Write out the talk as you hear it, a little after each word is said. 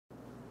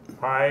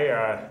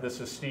Hi, this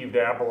is Steve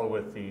Dabble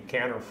with the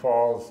Cannon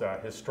Falls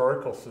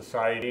Historical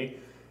Society,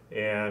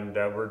 and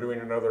we're doing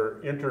another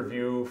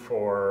interview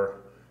for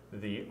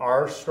the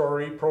Our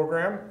Story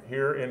program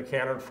here in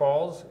Cannon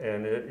Falls,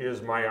 and it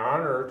is my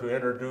honor to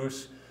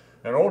introduce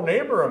an old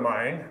neighbor of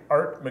mine,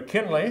 Art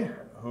McKinley,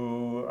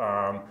 who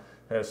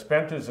has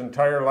spent his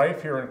entire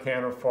life here in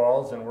Cannon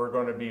Falls, and we're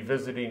going to be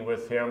visiting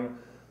with him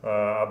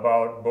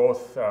about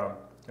both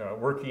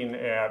working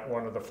at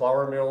one of the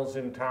flour mills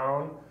in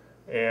town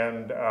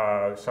and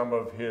some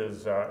of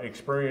his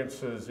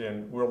experiences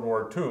in World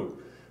War II.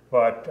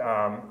 But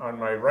on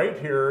my right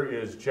here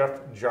is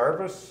Jeff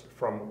Jarvis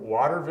from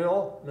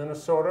Waterville,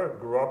 Minnesota,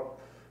 grew up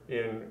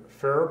in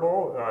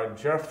Faribault.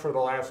 Jeff, for the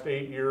last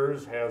 8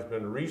 years, has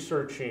been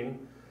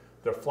researching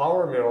the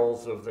flour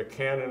mills of the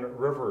Cannon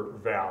River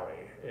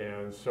Valley.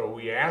 And so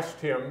we asked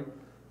him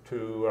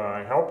to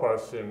help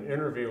us in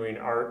interviewing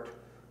Art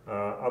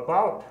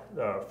about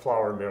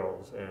flour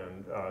mills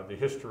and the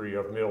history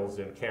of mills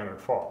in Cannon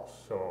Falls.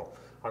 So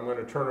I'm going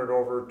to turn it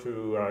over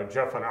to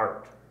Jeff and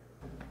Art.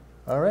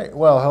 All right.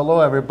 Well, hello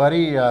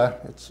everybody.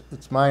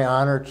 It's my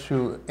honor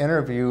to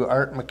interview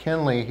Art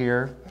McKinley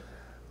here,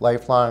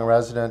 lifelong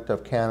resident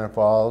of Cannon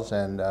Falls,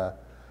 and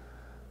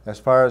as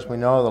far as we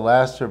know, the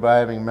last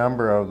surviving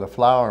member of the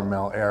flour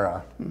mill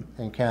era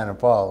in Cannon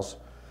Falls,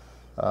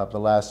 the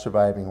last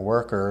surviving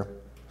worker.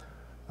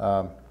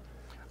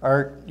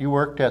 Art, you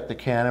worked at the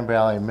Cannon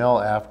Valley Mill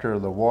after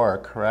the war,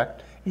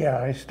 correct? Yeah,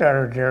 I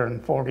started there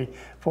in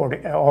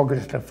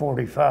August of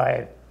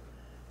 45.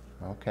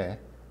 Okay.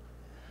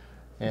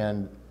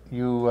 And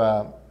you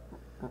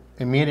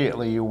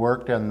immediately you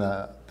worked in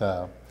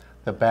the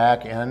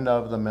back end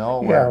of the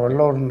mill? Yeah, we're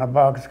loading the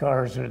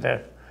boxcars with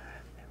the,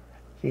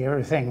 see,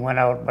 everything went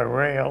out by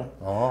rail.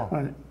 Oh,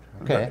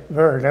 okay.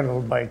 Very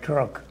little by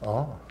truck.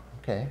 Oh,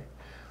 okay.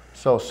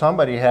 So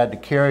somebody had to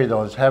carry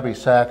those heavy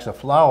sacks of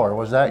flour.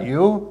 Was that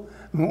you?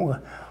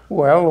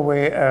 Well,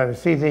 we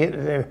see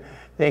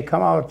they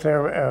come out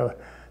there.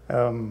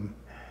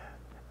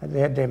 They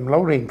had them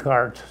loading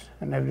carts,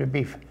 and there would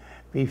be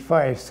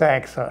five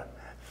sacks on,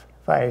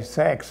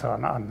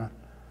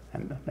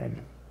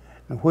 and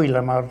wheel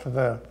them out to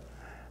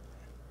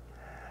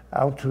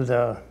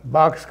the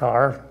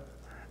boxcar.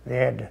 They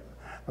had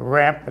a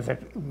ramp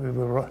that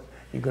you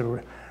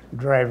could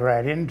drive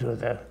right into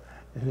the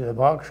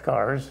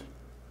boxcars.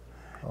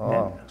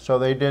 Oh, so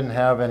they didn't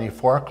have any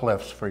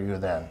forklifts for you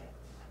then?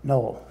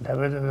 No, that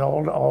was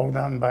all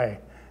done by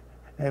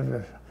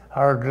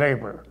hard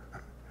labor.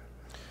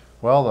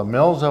 Well, the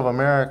mills of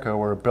America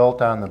were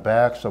built on the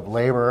backs of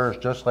laborers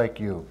just like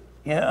you.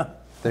 Yeah.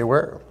 They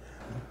were.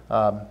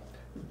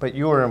 But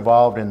you were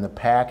involved in the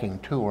packing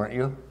too, weren't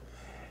you?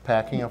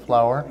 Packing of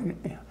flour?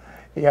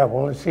 Yeah,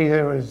 well, see,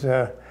 there was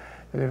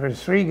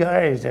three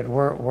guys that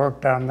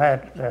worked on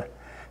that.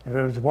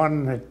 There was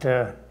one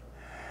that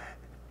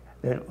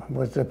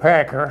was the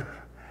packer,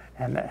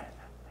 and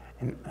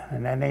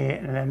then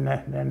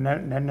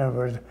there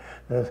was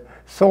the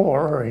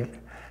sewer.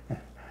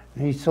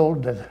 He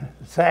sold the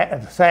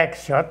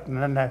sacks shut,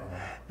 and then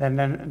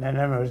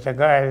there was the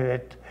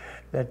guy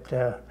that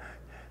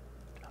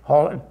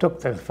took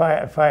the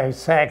five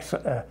sacks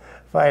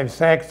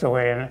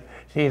away. And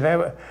see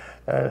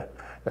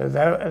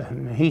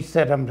he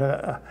set them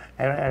to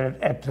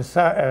at a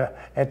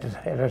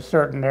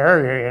certain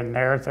area in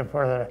there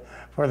for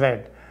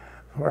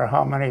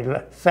how many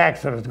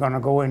sacks that was going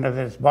to go into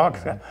this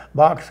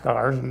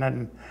boxcars, and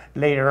then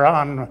later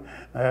on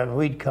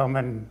we'd come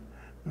and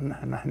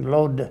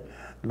load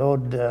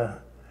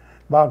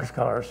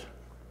boxcars.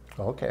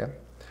 Okay.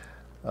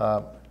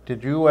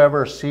 Did you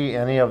ever see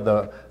any of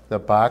the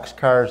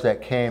boxcars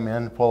that came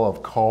in full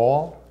of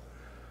coal?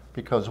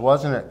 Because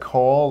wasn't it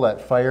coal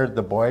that fired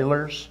the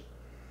boilers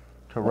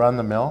to run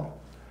the mill?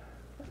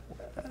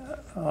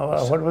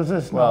 What was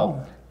this?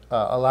 Well,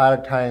 a lot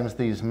of times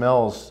these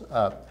mills,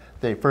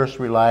 they first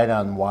relied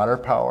on water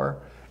power,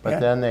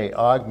 but then they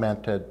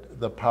augmented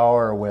the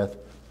power with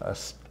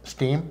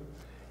steam,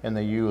 and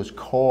they used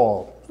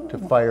coal to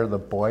fire the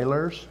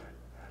boilers.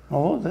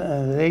 Oh,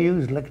 they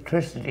used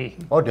electricity.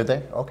 Oh, did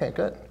they? Okay,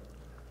 good.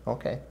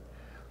 Okay.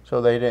 So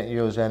they didn't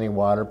use any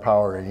water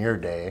power in your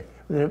day.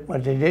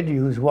 But they did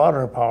use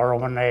water power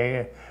when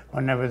there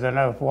was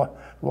enough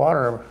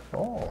water.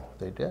 Oh,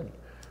 they did.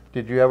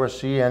 Did you ever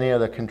see any of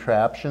the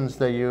contraptions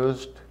they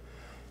used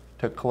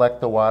to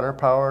collect the water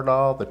power at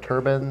all, the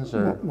turbines?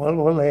 Or?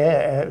 Well,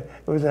 it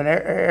was an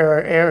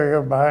area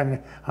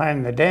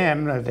behind the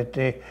dam that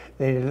they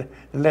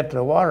let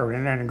the water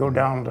in and go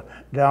down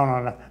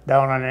on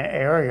an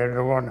area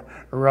to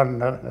run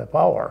the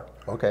power.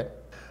 Okay.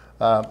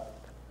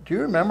 Do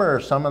you remember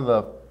some of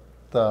the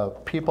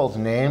people's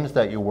names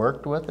that you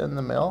worked with in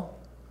the mill?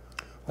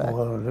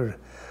 Well, there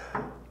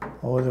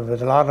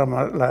was a lot of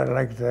them,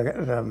 like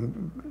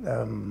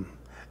the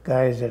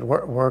guys that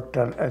worked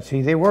on.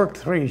 See, they worked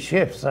 3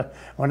 shifts.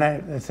 When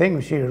the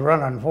thing she was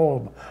running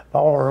full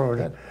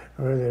power,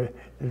 there'd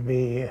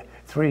be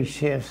 3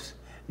 shifts.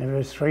 There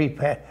was 3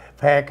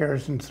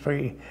 packers and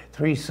three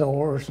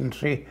sewers and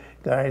 3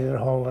 guys that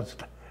hauled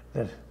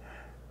it.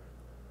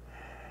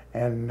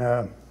 And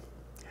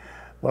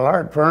well,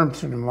 Art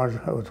Bernstein was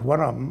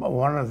one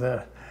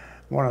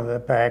of the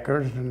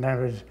packers, and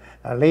there was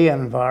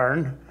Leon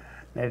Varn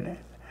that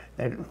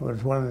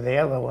was one of the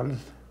other ones,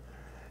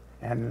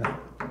 and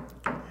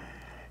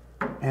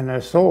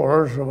the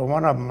sewers,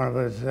 one of them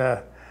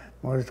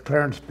was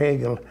Clarence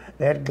Pagel.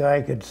 That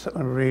guy could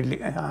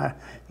really,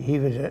 he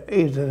was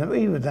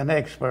an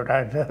expert,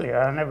 I tell you.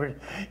 I never,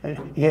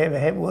 he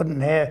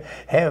wouldn't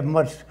have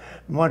much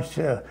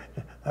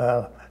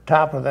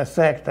top of the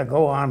sack to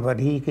go on, but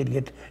he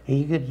could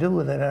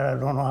do that. I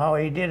don't know how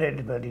he did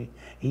it, but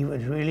he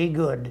was really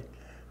good.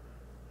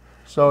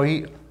 So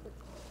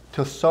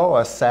to sew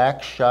a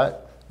sack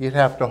shut, you'd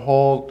have to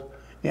hold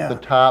the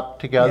top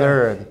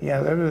together. Yeah,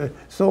 there was a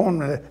sewing,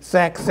 the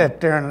sack set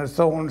there, and the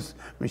sewing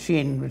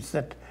machine would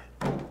sit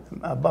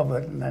above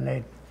it, and then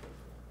they.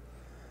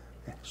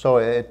 So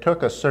it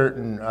took a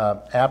certain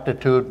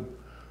aptitude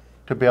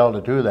to be able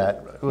to do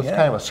that. It was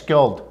kind of a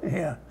skilled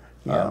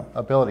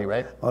ability,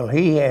 right? Well,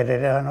 he had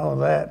it, I know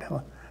that.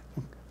 Of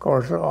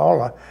course,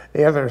 all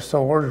the other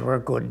sewers were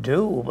good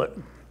too, but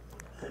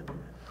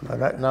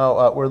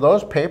now, were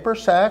those paper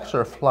sacks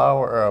or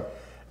flour?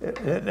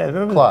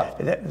 Cloth.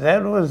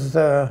 That was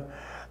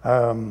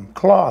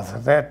cloth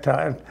at that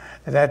time.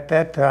 At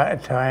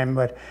that time,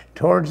 but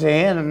towards the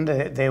end,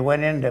 they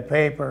went into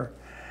paper,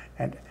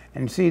 and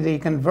see, they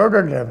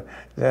converted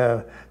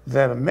the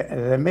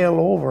mill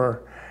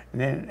over,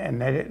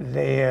 and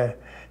they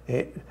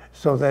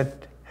so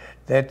that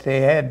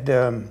they had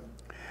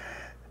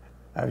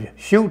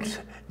chutes.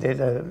 They'd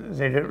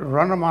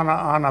run them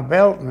on a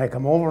belt, and they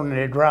come over and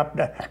they drop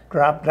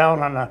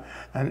down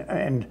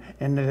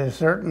into a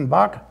certain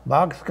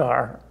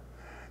boxcar,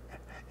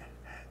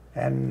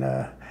 and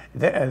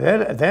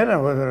then it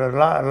was a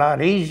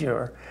lot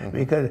easier,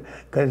 because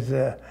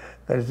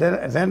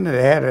then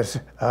they had a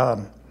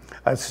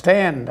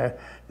stand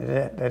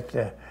that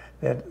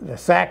the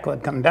sack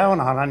would come down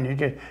on,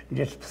 and you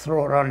just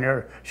throw it on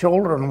your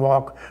shoulder and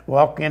walk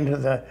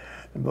into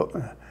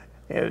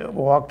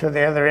walk to the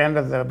other end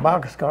of the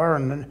boxcar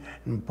and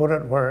put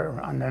it where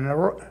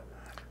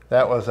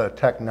that was a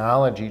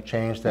technology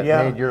change that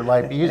made your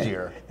life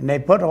easier. And they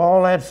put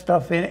all that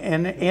stuff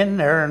in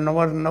there, and it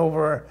wasn't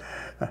over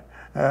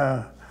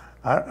a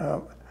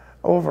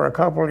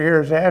couple of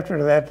years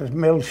after that, the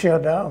mill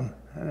shut down,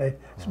 and they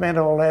spent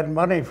all that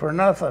money for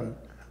nothing.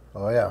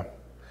 Oh yeah.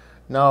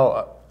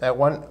 Now,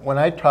 when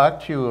I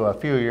talked to you a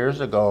few years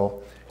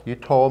ago, you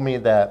told me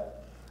that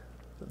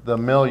the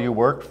mill you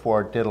worked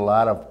for did a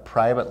lot of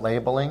private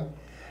labeling,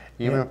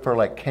 even for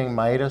like King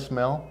Midas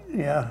Mill.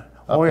 Yeah.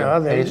 Oh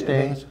yeah.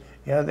 Hastings.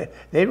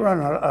 They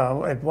run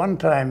at one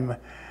time.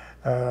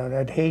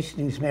 That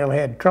Hastings mill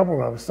had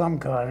trouble of some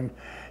kind,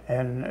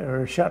 and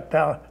were shut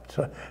down.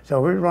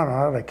 So we run a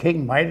lot of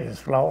King Midas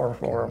flour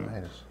for them.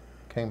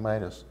 King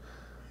Midas.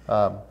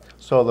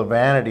 So the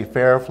Vanity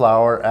Fair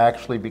flour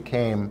actually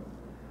became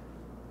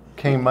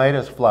King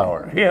Midas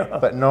flour. Yeah.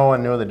 But no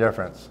one knew the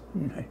difference.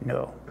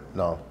 No.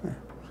 No.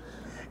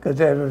 Because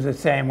that was the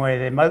same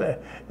way. A lot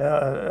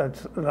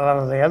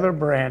of the other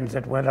brands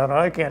that went out,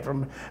 I can't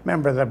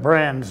remember the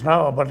brands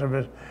now, but there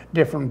was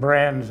different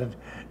brands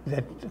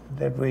that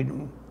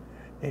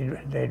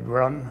they'd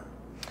run.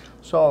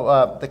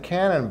 So the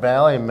Cannon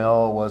Valley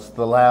Mill was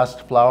the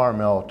last flour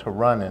mill to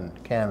run in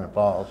Cannon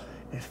Falls.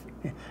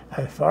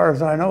 As far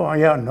as I know,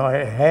 no,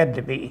 it had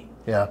to be.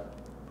 Yeah.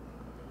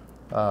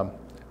 Do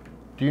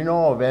you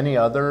know of any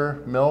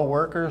other mill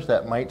workers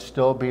that might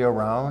still be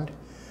around?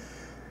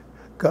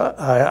 God,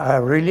 I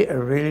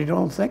really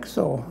don't think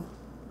so.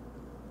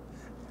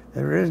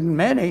 There isn't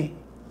many,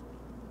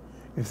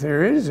 if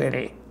there is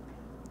any.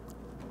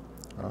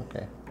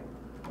 Okay.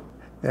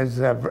 There's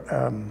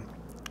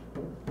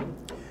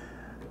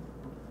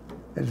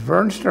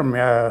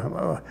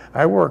Vernstrom.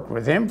 I worked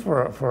with him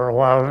for a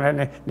while,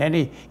 and then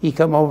he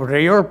come over to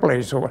your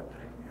place.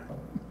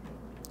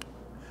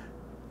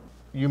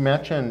 You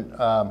mentioned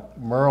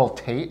Merle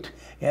Tate.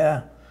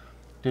 Yeah.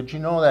 Did you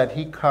know that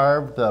he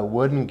carved the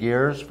wooden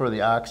gears for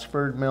the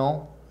Oxford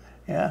Mill?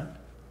 Yeah.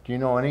 Do you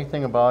know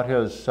anything about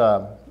his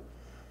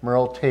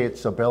Merle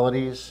Tate's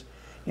abilities?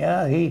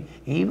 Yeah,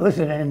 he was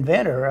an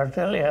inventor, I'll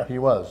tell you. He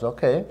was,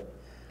 okay.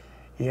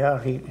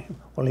 Yeah, he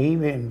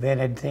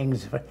invented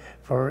things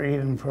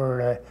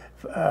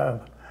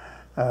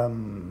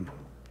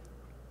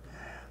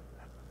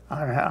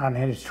on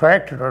his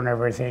tractor and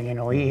everything. You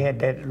know, he had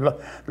that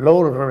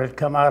loader that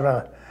come out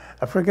of,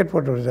 I forget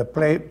what was the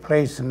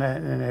place in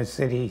the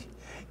city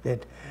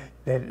that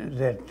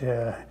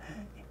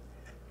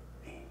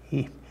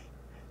he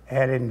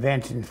had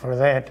inventions for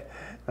that.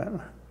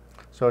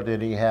 So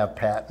did he have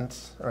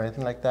patents or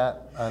anything like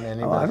that on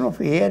any of I don't know if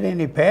he had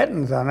any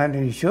patents on it.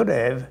 He should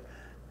have.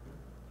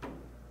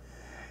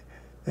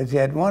 Because he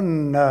had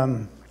one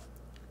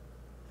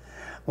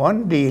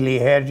deal he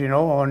had, you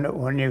know,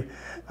 when you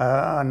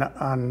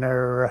on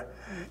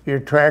your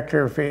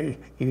tractor, if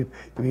you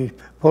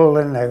pull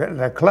in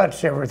the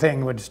clutch,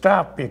 everything would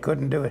stop. You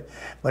couldn't do it.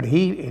 But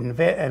he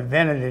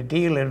invented a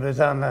deal. It was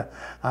on the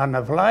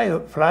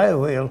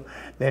flywheel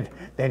that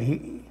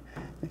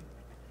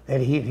that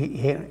he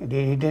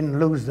didn't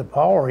lose the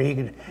power. He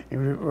could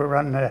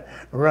run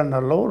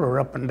the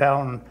loader up and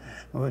down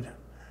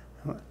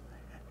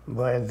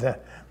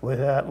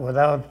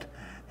without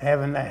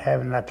having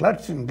the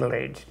clutch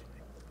engaged.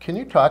 Can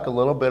you talk a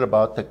little bit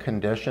about the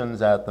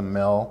conditions at the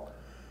mill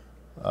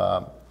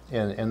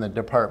in the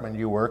department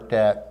you worked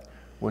at?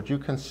 Would you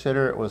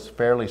consider it was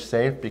fairly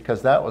safe?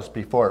 Because that was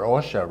before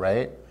OSHA,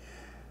 right?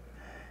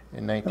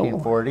 In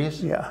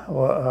 1940s? Yeah.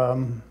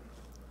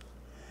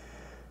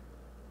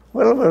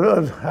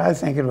 Well, I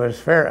think it was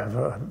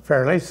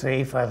fairly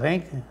safe. I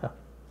think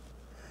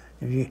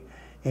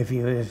if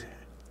you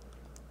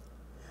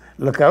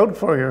look out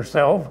for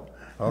yourself.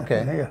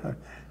 Okay.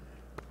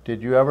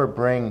 Did you ever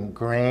bring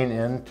grain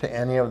into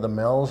any of the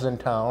mills in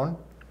town?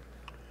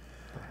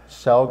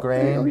 Sell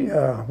grain?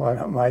 Yeah,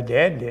 well, my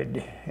dad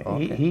did.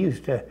 Okay. He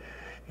used to,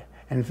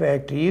 in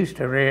fact, he used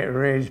to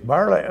raise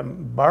barley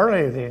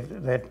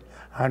that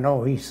I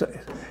know he sold. I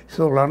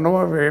don't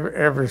know if he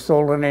ever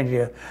sold any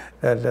of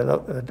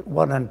the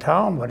one in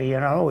town, but you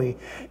know, he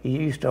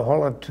used to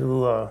haul it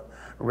to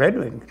Red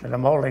Wing, to the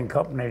malting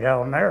company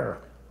down there.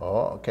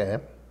 Oh, okay.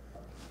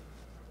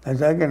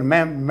 As I can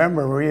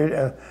remember,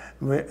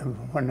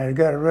 when they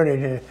got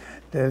ready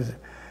to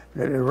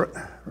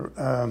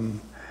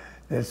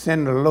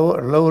send the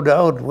load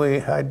out,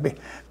 I'd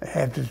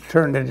have to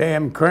turn the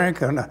damn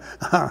crank on the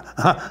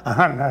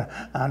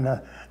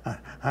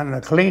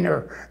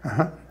cleaner.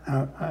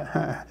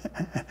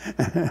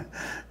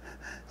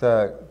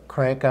 The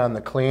crank on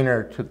the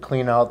cleaner to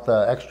clean out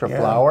the extra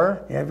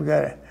flour? Yeah, we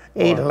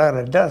ate a lot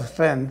of dust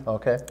then.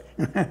 Okay.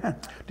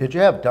 Did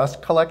you have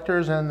dust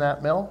collectors in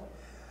that mill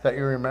that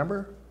you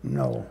remember?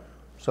 No.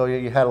 So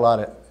you had a lot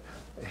of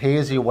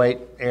hazy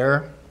white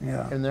air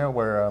in there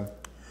where...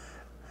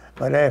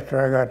 But after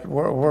I got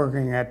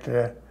working at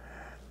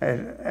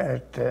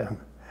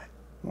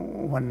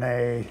when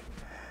the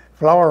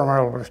flour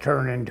mill was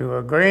turned into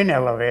a grain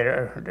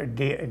elevator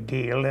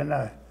deal, and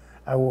I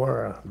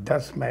wore a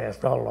dust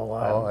mask all the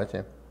while. Oh, I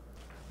see.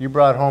 You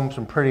brought home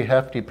some pretty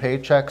hefty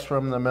paychecks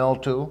from the mill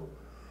too?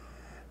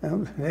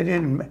 They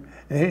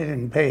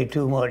didn't pay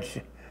too much.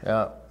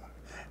 Yeah.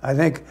 I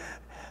think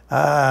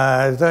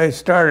as I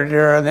started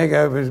there, I think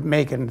I was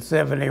making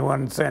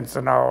 71 cents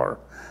an hour.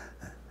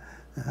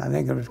 I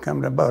think it was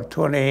coming to about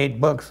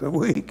 $28 a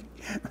week.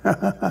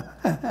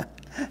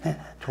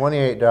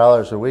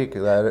 $28 a week,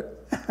 that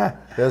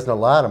isn't a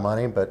lot of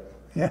money, but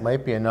it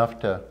might be enough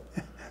to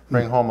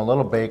bring home a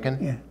little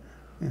bacon.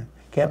 Yeah.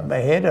 Kept my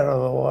head out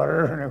of the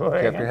water.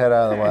 Kept your head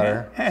out of the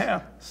water.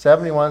 Yeah.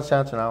 71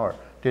 cents an hour.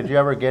 Did you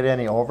ever get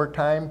any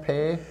overtime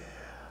pay?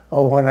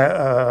 Oh, when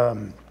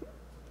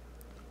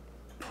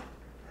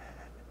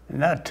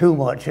not too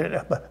much,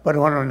 but when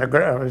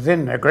I was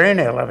in the grain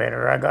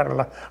elevator, I got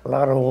a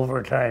lot of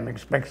overtime,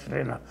 especially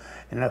in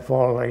the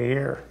fall of the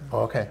year.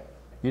 Okay.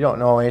 You don't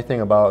know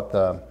anything about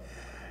the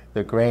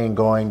grain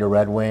going to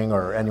Red Wing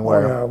or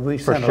anywhere? Oh, yeah, we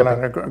sent a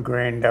lot of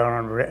grain down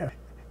on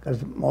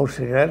because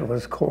mostly that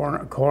was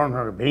corn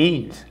or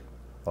beans.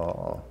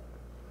 Oh.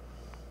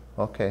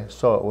 Okay,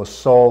 so it was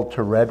sold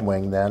to Red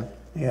Wing then?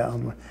 Yeah,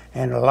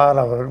 and a lot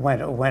of it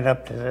went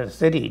up to the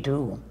city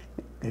too.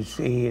 You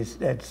see,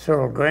 that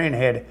Searle Grain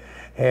had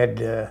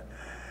a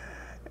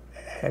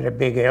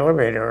big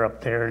elevator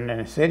up there in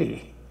the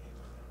city.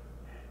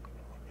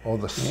 Oh,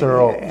 the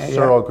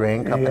Searle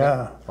Grain Company?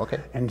 Yeah. Okay.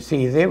 And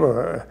see,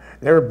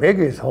 their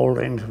biggest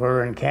holdings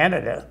were in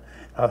Canada.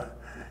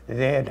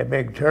 They had a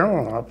big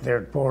terminal up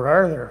there at Port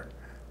Arthur.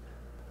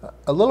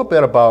 A little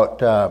bit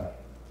about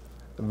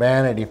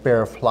Vanity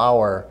Fair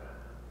flour.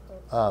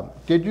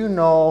 Did you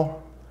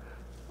know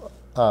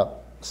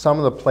some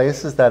of the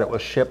places that it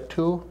was shipped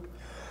to?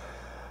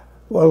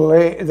 Well,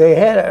 they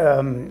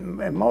had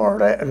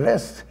more or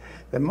less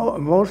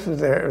most of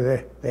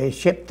they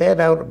shipped that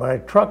out by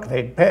truck.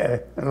 They'd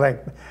pay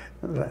like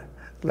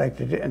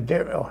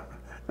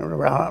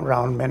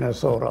around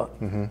Minnesota.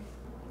 Mm-hmm.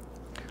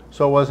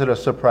 So was it a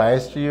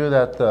surprise to you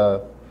that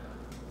the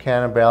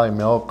Cannon Valley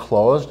Mill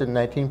closed in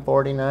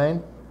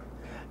 1949?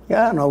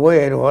 Yeah, in a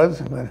way it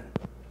was, but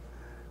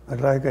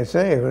like I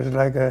say, it was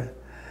like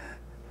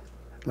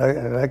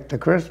the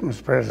Christmas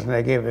present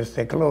they gave us.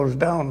 They closed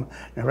down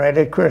right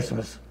at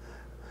Christmas.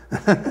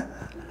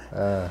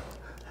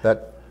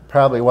 That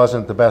probably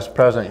wasn't the best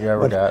present you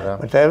ever got. Huh?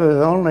 But that was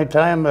the only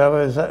time I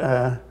was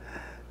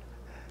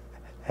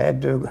had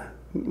to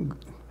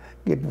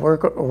get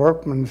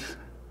workman's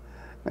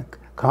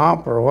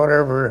comp or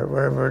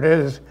whatever it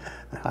is.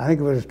 I think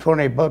it was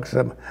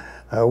 $20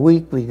 a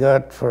week we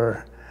got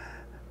for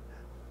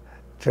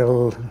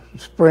till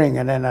spring,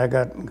 and then I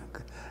got on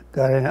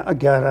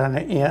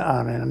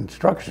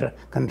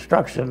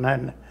construction,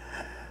 and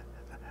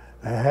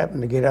I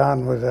happened to get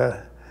on with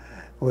a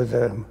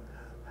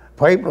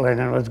pipeline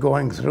and was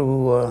going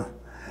through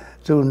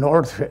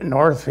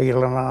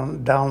Northfield and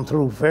on down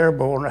through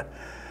Faribault,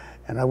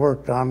 and I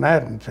worked on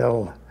that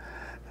until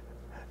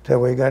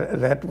we got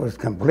that was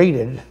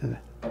completed.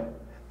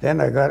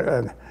 Then I got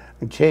a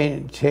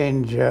change.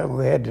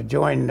 We had to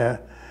join the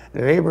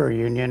labor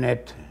union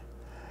at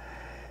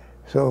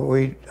So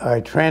I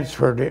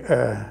transferred,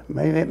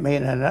 me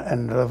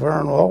and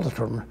Laverne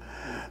Wallstrom,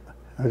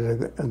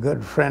 was a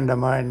good friend of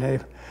mine.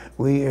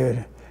 We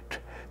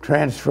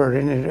transferred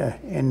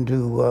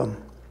into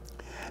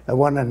the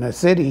one in the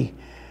city,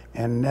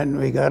 and then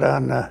we got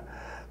on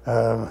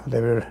there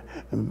were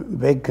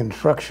big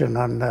construction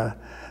on the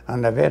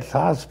Vets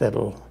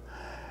Hospital,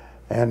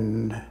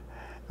 and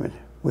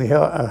we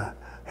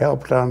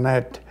helped on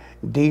that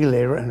deal.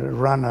 They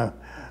run a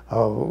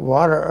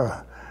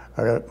water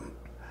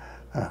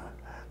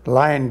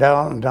line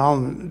down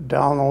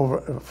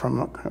over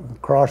from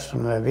across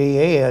from the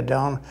VA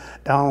down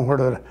where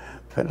the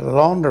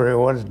laundry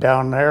was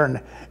down there, and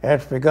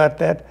after we got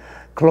that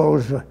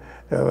closed,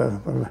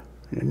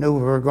 knew we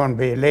were going to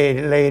be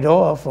laid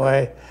off.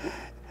 Why,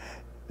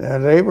 the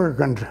labor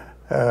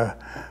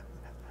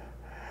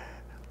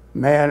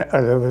man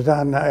that was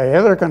on the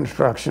other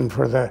construction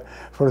for the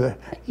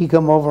he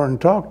come over and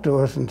talked to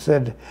us and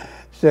said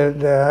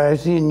I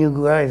seen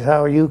you guys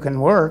how you can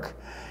work.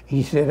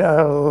 He said,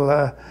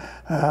 I'll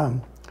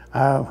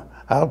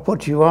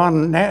put you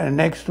on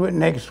next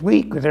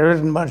week. There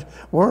isn't much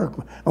work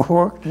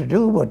to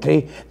do, but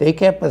they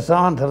kept us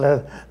on till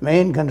the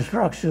main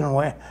construction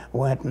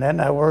went, and then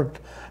I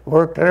worked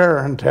there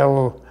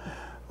until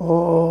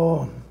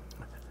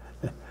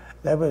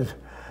that was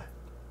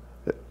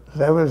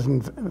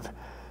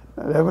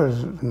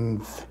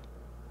in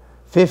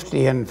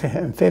 50 and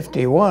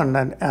 51,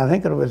 and I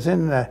think it was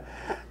in the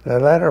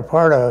latter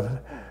part of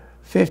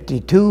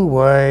 52.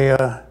 Why,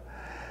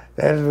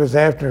 that was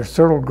after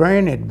Cyril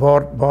Grain had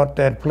bought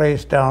that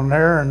place down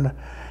there, and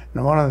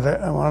one of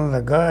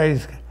the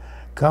guys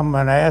come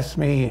and asked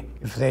me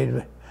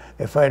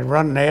if I'd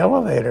run the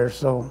elevator.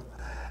 So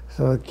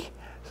that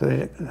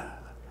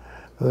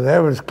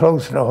was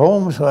close to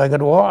home, so I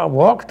could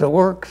walk to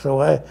work. So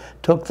I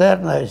took that,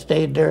 and I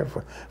stayed there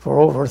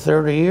for over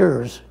 30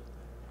 years.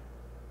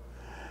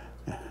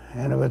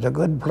 And it was a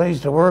good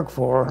place to work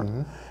for.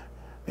 Mm-hmm.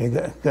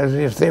 Because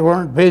if they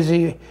weren't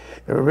busy,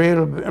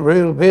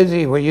 real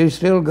busy, well, you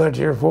still got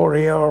your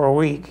 40-hour a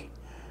week.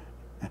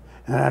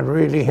 And it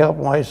really helped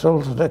my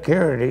Social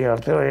Security, I'll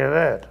tell you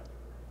that.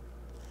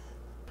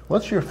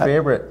 What's your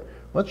favorite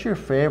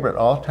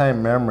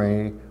all-time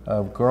memory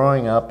of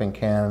growing up in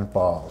Cannon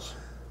Falls?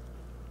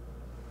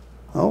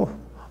 Oh,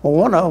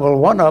 well,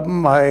 one of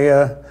them,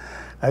 I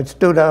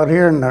stood out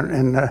here on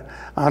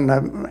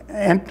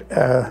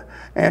the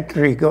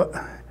entry,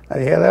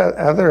 the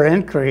other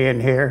entry in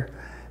here,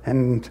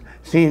 and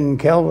seeing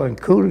Calvin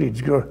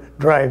Coolidge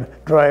drive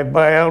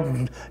by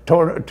out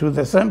to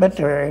the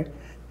cemetery.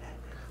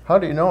 How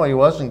do you know he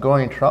wasn't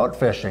going trout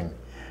fishing?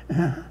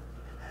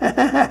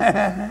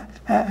 I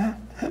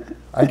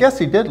guess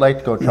he did like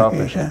to go trout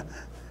fishing,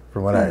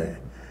 from what I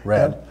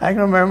read. I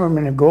can remember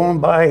him going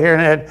by here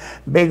in that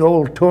big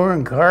old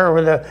touring car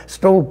with a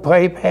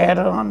stovepipe hat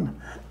on.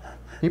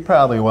 He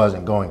probably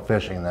wasn't going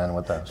fishing then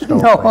with a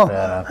stovepipe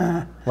hat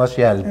on, unless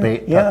he had his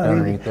bait tucked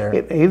underneath there.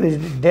 He was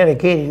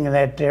dedicating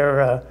that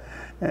there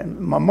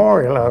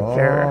memorial out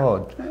there.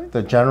 Oh,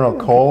 the General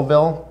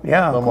Colville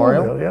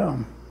Memorial? Colville, yeah.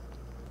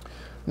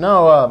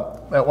 Now,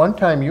 at one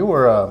time you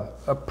were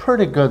a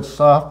pretty good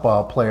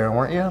softball player,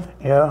 weren't you?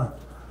 Yeah.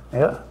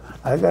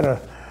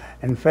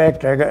 In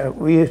fact,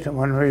 we used to,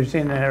 when we was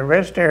in the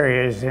rest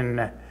areas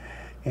down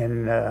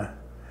in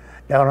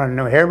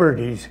New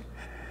Hebrides,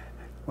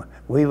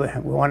 we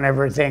won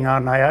everything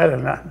on the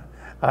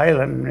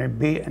island,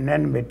 and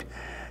then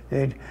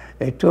they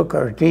took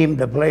our team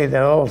to play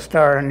the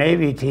All-Star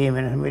Navy team,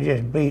 and we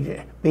just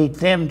beat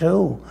them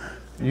too.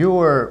 You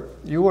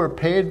were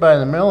paid by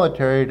the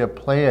military to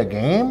play a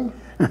game?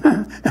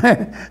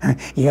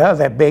 Yeah,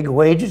 that big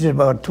wages,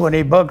 about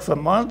 $20 a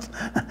month.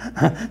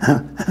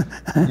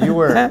 You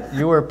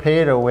were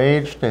paid a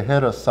wage to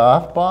hit a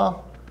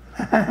softball?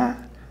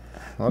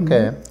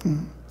 Okay.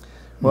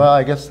 Well,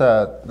 I guess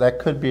that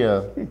could be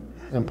a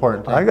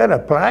important thing. I got a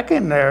plaque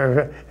in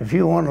there if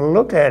you want to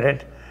look at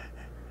it.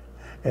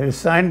 It was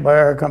signed by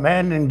our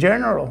commanding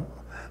general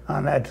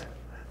on that.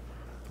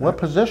 What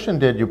position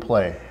did you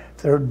play?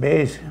 Third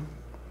base.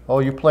 Oh,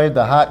 you played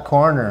the hot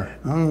corner.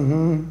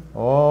 Mm-hmm.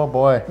 Oh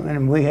boy.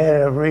 And we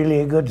had a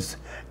really good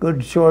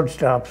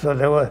shortstop, so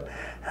there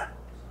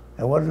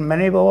wasn't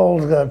many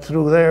balls got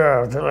through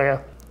there, I'll tell you.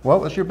 What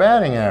was your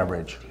batting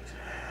average?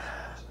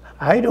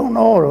 I don't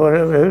know.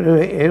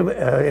 It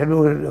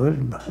was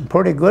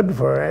pretty good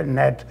for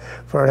that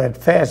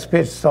fast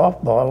pitch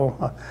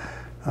softball,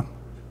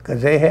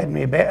 because they had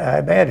me.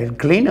 I batted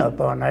cleanup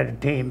on that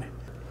team.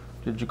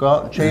 Did you go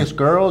out and chase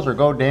girls or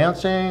go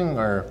dancing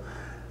or?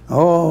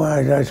 Oh,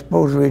 I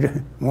suppose we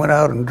went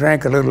out and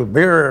drank a little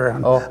beer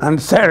on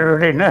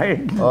Saturday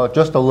night. Oh,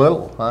 just a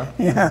little, huh?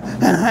 Yeah,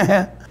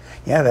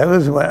 yeah. That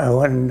was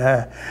when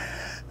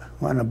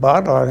a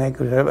bottle, I think,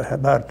 was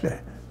about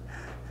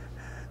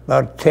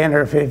 10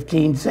 or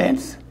 15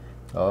 cents.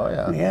 Oh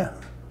yeah. Yeah.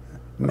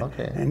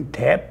 Okay. And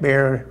tap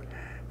beer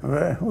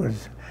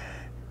was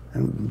a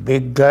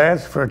big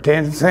glass for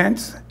 10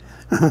 cents.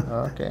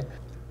 Okay.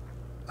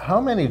 How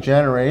many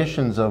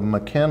generations of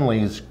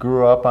McKinleys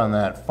grew up on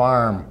that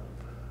farm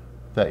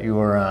that you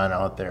were on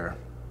out there?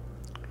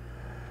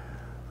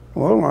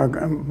 Well,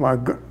 my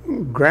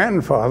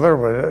grandfather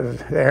was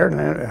there,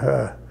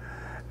 and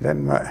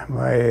then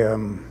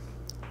my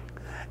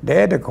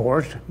dad, of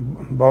course,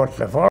 bought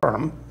the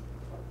farm.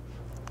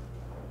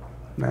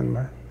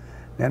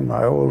 Then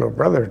my older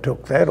brother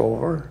took that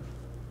over.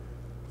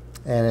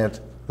 And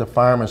the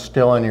farm is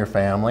still in your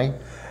family?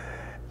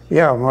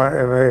 Yeah, my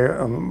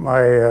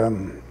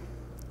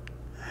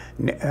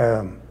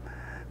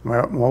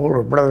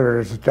older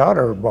brother's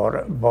daughter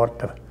bought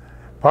the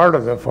part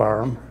of the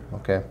farm.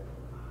 Okay.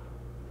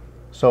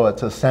 So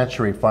it's a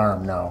Century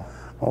farm now?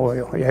 Oh,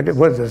 yeah, it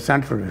was a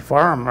Century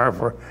farm there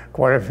for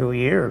quite a few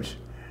years.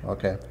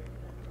 Okay.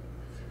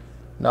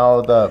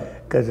 Now go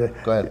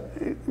ahead.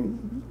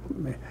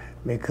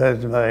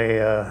 Because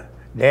my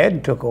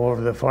dad took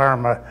over the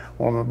farm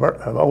when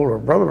my older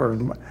brother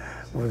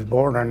was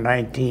born in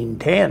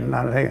 1910,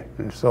 I think,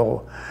 and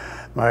so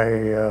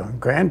my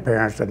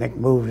grandparents, I think,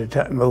 moved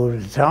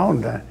to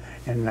town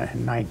in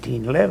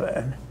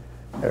 1911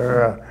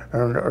 or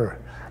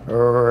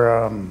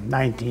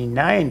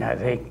 1909, I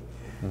think.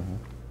 Mm-hmm.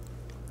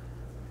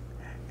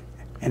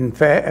 In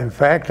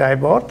fact, I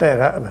bought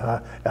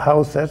that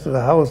house. That's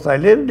the house I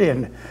lived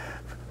in.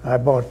 I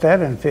bought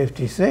that in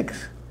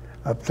 '56,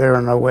 up there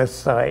on the west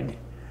side.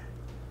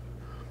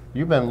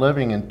 You've been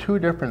living in 2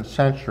 different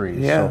centuries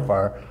Yeah. so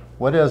far.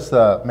 What is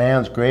the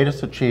man's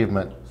greatest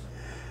achievement?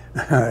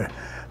 I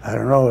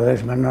don't know.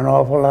 There's been an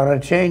awful lot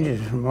of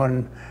changes from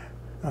when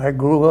I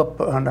grew up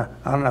on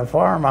the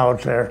farm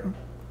out there.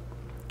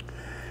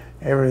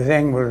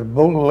 Everything was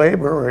bull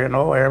labor, you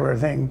know.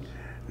 Everything.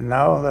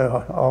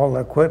 Now all the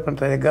equipment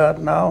they got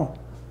now.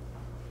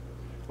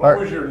 What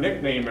was your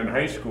nickname in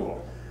high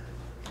school?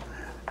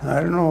 I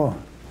don't know.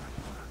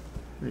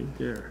 Right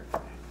there.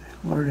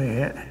 Where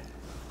they at?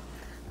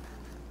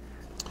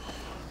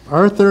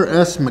 Arthur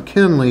S.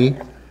 McKinley,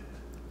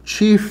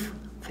 Chief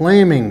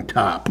Flaming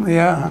Top.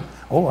 Yeah.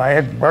 Oh, I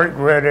had bright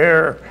red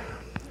hair.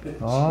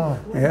 Oh,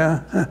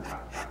 Yeah.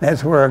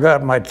 That's where I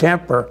got my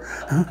temper.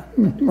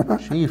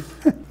 Chief.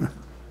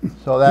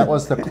 So that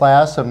was the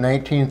class of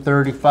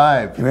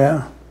 1935,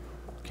 Yeah.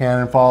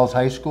 Cannon Falls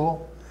High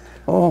School.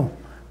 Oh.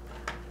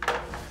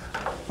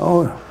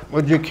 Oh,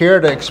 Would you care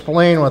to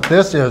explain what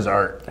this is,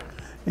 Art?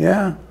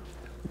 yeah.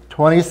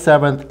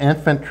 27th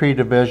Infantry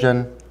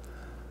Division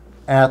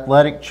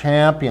Athletic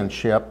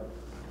Championship.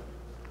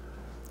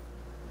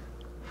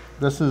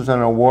 This is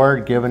an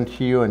award given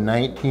to you in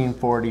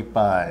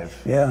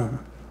 1945. Yeah. And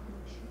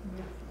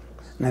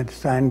that's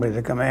signed by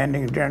the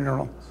commanding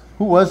general.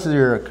 Who was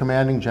your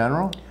commanding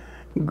general?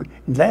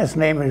 Last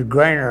name is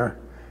Greiner.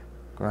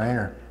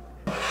 Greiner.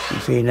 You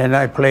see, and then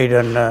I played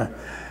on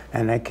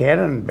the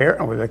Cannon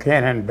with the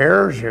Cannon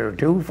Bears here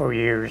too for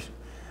years.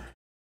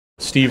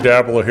 Steve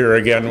Dabble here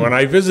again. When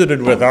I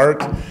visited with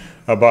Art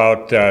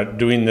about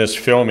doing this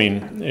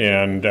filming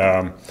and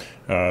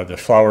the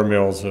flour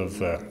mills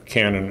of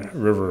Cannon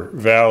River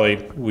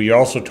Valley, we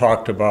also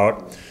talked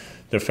about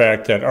the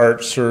fact that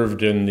Art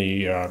served in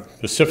the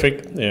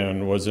Pacific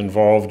and was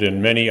involved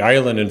in many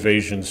island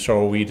invasions,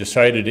 so we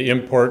decided to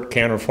import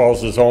Cannon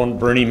Falls' own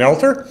Bernie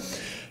Melter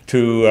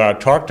to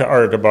talk to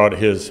Art about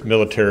his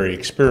military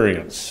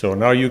experience. So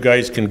now you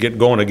guys can get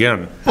going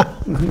again.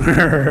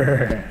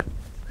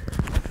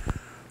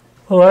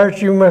 Well,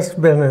 Art, you must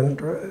have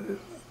been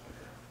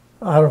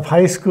out of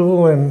high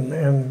school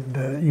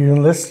and you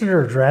enlisted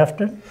or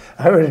drafted?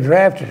 I was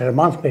drafted a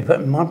month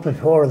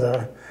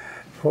before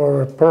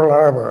for Pearl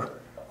Harbor.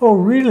 Oh,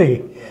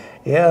 really?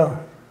 Yeah.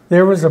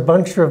 There was a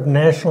bunch of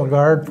National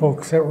Guard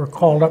folks that were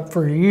called up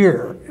for a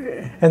year,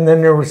 and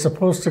then they were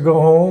supposed to go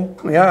home.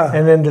 Yeah.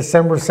 And then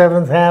December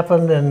 7th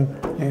happened, and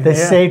they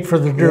Yeah. stayed for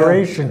the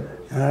duration.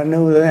 I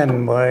knew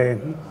then why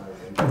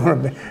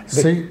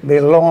So you- be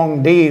a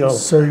long deal.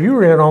 So you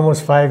were in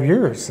almost 5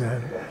 years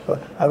then.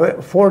 I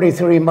went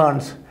 43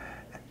 months.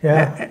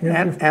 Yeah.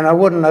 And I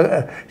wouldn't,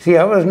 see,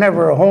 I was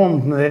never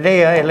home from the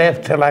day I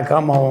left till I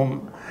come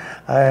home.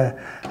 I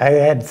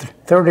had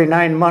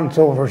 39 months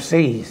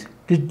overseas.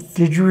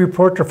 Did you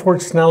report to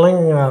Fort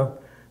Snelling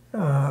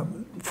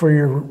for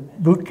your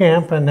boot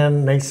camp, and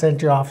then they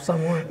sent you off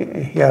somewhere?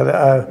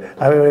 Yeah,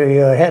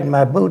 I had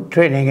my boot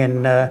training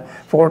in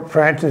Fort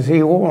Francis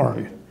E.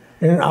 Warren.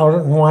 Out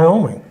in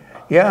Wyoming.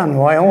 Yeah, in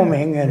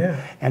Wyoming, Yeah.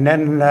 and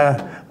then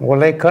well,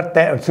 they cut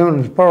that as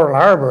soon as Pearl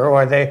Harbor,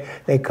 or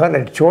they cut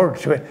it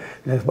short.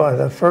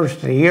 The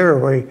first year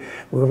we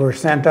were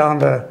sent on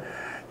to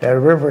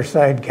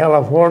Riverside,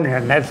 California,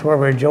 and that's where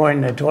we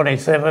joined the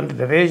 27th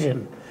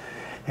Division.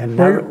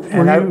 And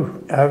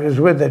I was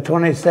with the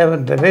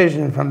 27th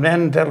Division from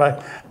then until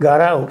I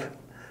got out.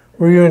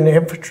 Were you an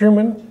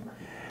infantryman?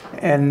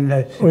 And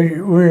Were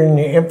you in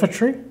the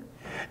infantry?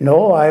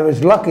 no, I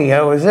was lucky.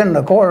 I was in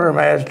the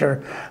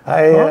quartermaster.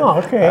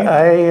 Okay.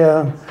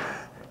 I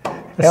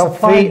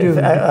helped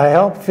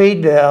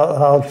feed the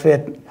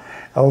outfit.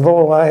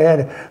 Although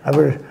I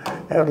was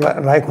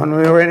like when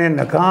we were in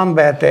the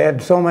combat, they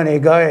had so many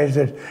guys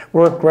that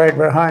worked right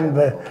behind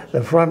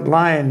the front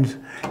lines,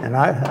 and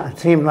it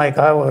seemed like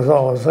I was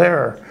always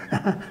there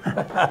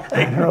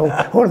I don't know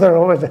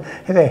whether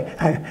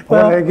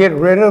they get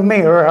rid of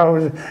me or I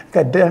was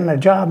got done the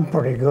job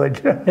pretty good.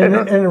 In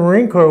the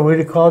Marine Corps, we'd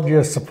have called you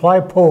a supply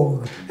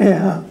pogue.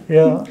 Yeah.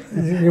 Yeah,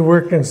 you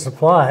worked in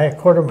supply,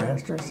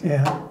 quartermasters.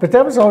 Yeah. But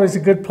that was always a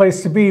good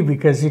place to be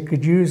because you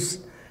could use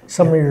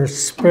some of your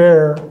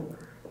spare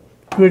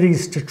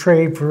goodies to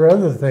trade for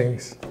other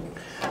things.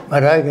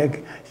 But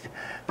I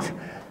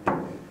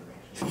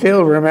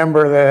still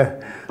remember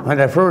when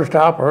the first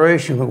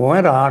operation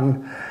went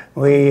on,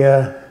 they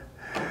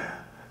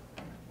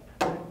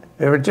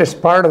were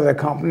just part of the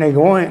company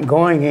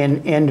going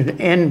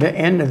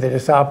into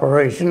this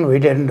operation. We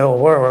didn't know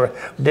where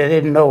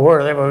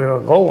they were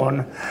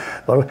going.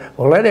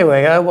 Well,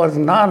 anyway, I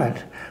wasn't on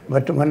it.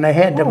 But when they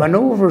had the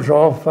maneuvers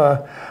off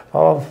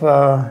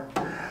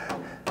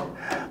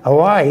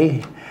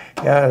Hawaii,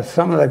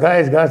 some of the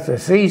guys got so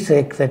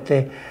seasick that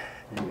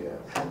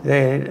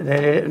they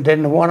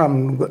didn't want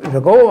them to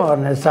go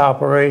on this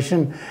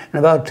operation. And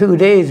about 2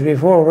 days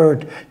before we were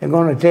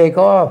going to take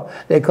off,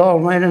 they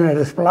called me into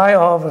the supply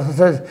office and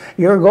says,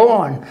 "You're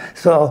going."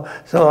 So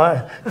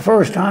the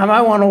first time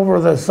I went over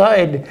the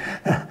side,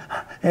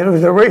 it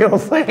was a real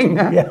thing.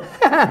 Yeah.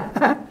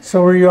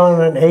 So were you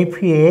on an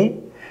APA,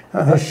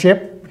 the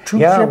ship,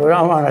 troop yeah, ship? we're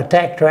on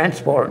attack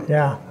transport.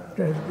 Yeah,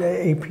 the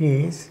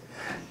APAs.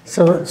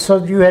 So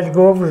you had to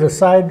go over the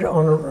side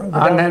on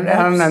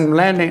a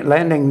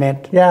landing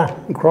net. Yeah.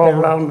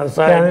 Crawled down the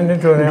side. Down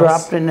into an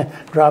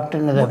dropped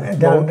into the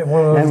down boat. to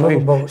one of those and little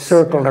we boats.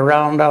 circled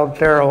around out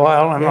there a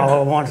while, and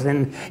all at once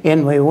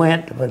in we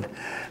went. But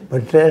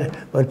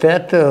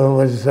that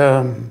was.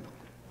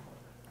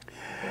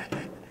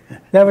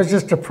 That was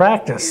just a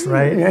practice,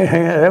 right?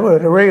 Yeah, that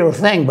was a real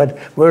thing. But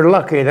we're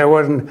lucky there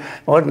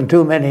wasn't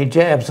too many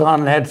Japs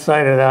on that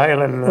side of the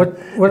island.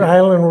 What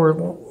island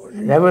were?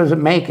 That was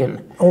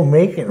Macon. Oh,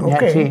 Macon.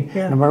 Okay. Yeah, see,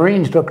 the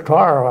Marines took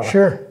Tara.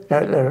 Sure.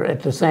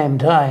 At the same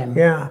time.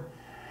 Yeah.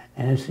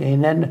 And see,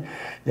 and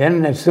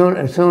then as soon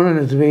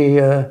as we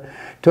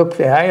took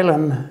the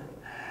island,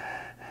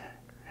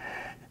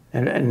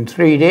 and in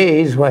 3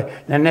 days,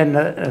 and then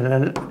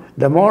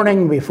the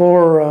morning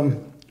before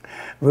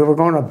we were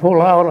going to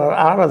pull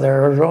out of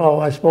there, it was,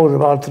 I suppose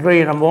about 3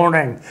 in the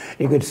morning,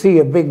 you could see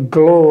a big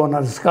glow in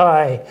the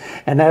sky,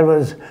 and that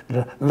was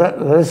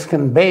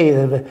Liskin Bay,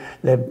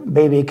 the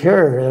baby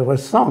carrier that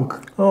was sunk.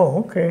 Oh,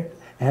 okay.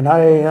 And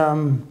I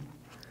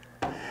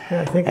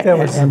think that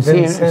was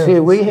see,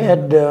 we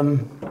had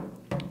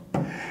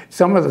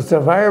some of the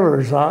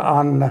survivors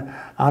on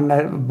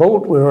that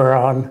boat we were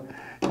on.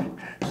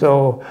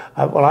 So,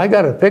 I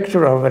got a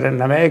picture of it in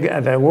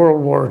the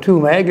World War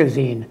II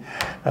magazine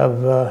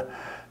where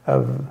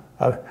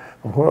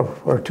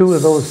 2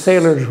 of those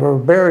sailors were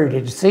buried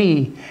at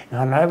sea,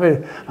 and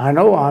I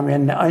know I'm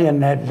in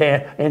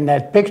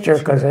that picture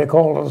because they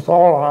called us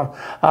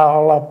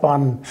all up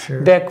on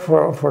deck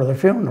for the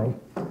funeral.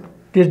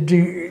 Did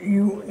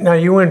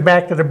you went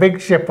back to the big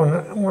ship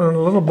on one of the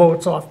little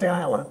boats off the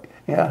island?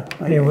 Yeah.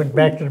 You went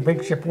back to the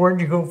big ship. Where'd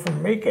you go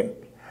from Macon?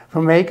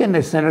 From Macon,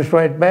 they sent us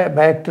right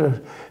back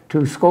to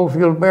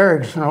Schofield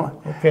Barracks. You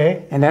know?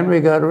 Okay. And then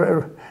we got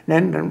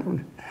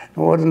then it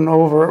wasn't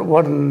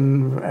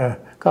a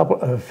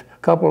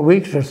couple of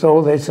weeks or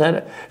so. They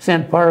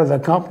sent part of the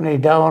company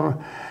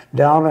down,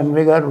 and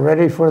we got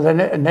ready for the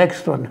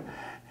next one.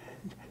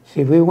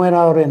 See, we went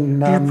out in.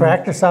 Did you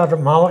practice out at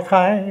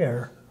Molokai,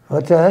 or?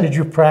 What's that? Did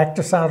you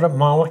practice out at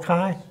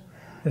Molokai?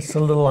 It's a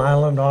little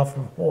island off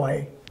of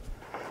Hawaii.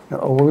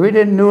 No, we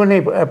didn't do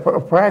any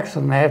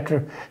practicing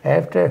after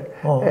that.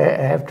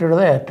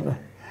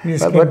 You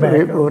just came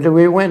back.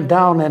 We went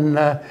down and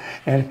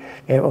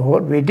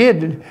what we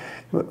did,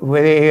 it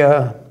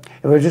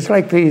was just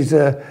like these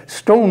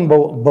stone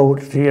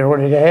boats, you know, what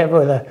they have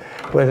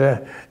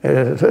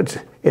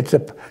it's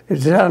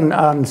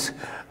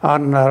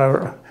on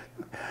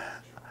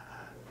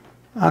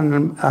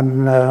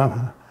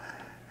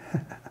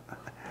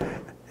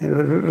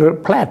a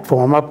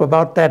platform up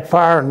about that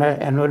far,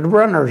 and with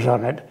runners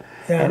on it,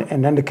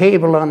 and then the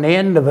cable on the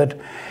end of it,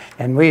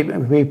 and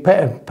we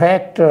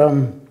packed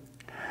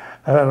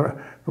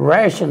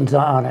rations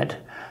on it,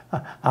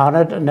 and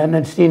then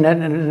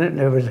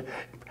there was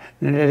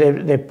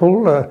they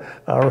pulled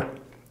a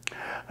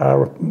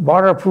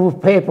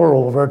waterproof paper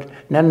over it,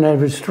 and then it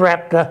was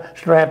strapped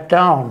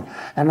down,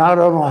 and I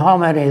don't know how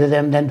many of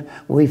them then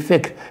we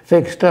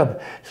fixed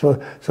up.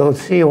 So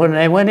see, when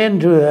they went in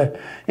the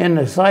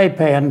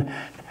saipan,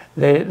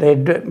 they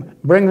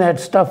bring that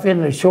stuff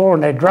in the shore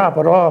and they drop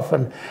it off,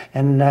 and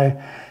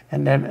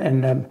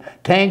then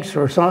tanks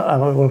or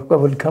something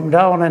would come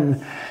down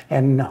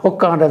and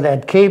hook onto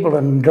that cable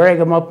and drag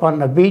them up on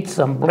the beach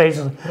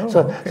someplace.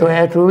 So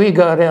after we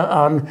got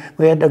on,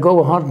 we had to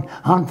go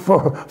hunt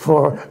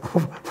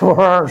for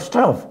our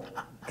stuff.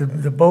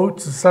 The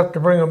boats and stuff to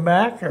bring them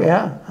back? Or?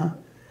 Yeah.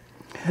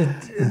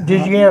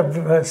 Did you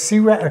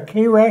have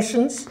K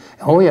rations?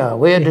 Oh yeah,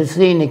 we had the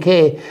C and the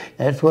K.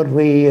 That's what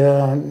we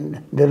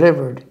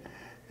delivered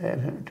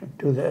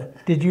to the.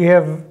 Did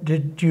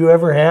you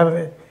ever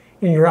have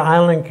in your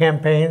island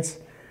campaigns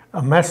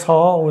a mess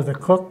hall with a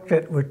cook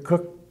that would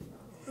cook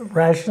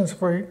rations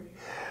for you?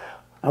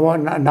 I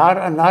want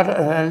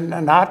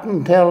not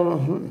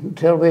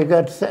until we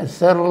got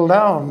settled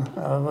down.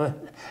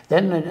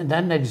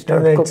 Then they'd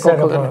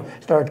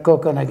start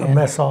cooking A again.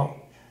 mess hall.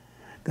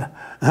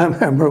 I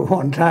remember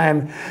one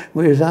time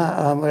we was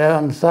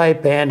on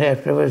Saipan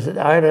after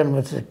the island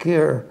was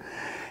secure,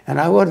 and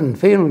I wasn't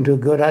feeling too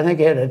good. I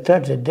think I had a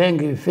touch of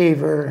dengue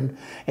fever, and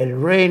it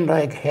rained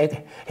like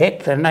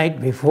heck the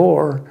night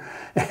before,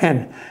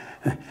 and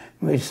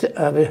we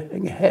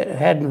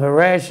had my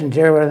rations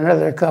there with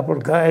another couple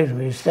of guys.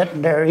 We was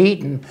sitting there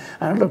eating.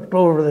 I looked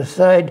over the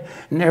side,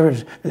 and there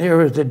was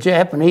the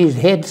Japanese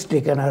head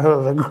sticking out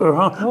of the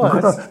ground. Oh,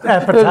 that's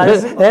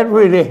appetizing. That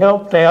really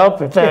helped the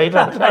appetite.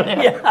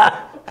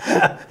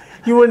 Yeah.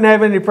 You wouldn't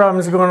have any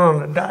problems going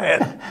on a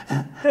diet.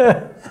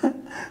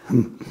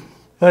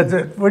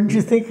 What did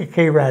you think of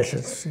K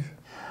rations?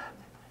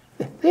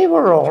 They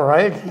were all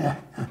right.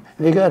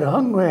 They got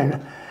hungry,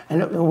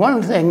 and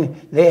one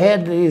thing they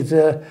had these.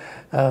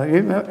 You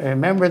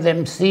remember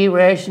them C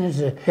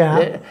rations?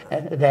 Yeah.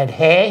 That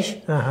hash.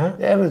 Uh-huh.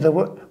 That was the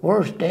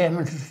worst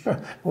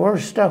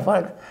stuff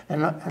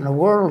in the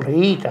world to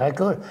eat.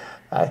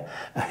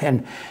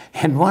 And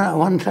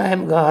one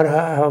time, God,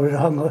 I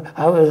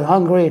was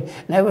hungry,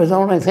 and that was the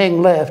only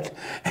thing left.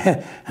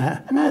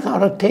 And I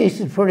thought it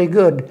tasted pretty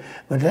good,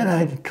 but then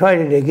I tried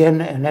it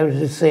again, and that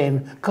was the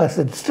same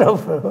cussed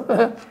stuff.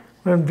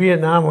 In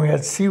Vietnam, we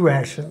had C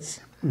rations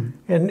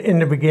in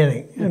the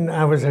beginning, and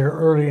I was there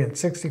early in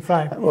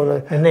 '65.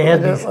 Well, and they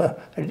had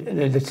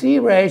the C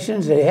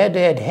rations. They had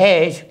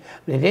hash.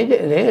 They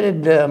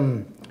had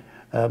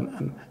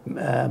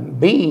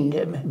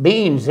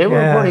beans. They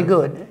were pretty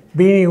good.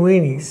 Beanie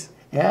weenies.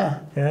 Yeah.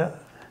 Yeah.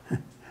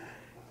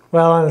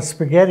 Well, on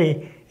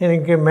spaghetti, and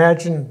you can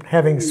imagine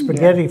having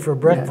spaghetti for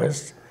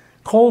breakfast,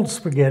 cold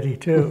spaghetti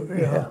too.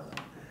 You know.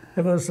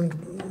 It wasn't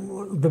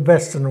the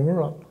best in the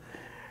world.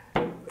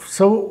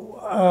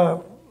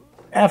 So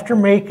after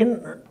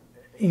Macon,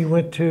 you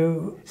went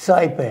to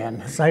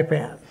Saipan.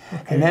 Saipan.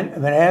 Okay. And then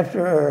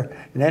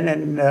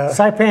in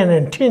Saipan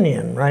and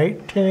Tinian, right?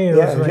 Tinian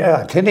was right.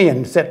 Yeah,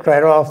 Tinian sit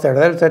right off there.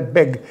 There's that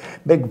big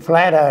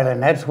flat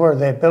island. That's where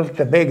they built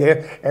the big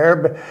air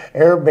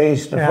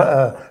base. Took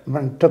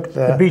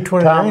the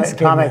B-29s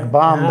atomic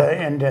bomb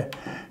into.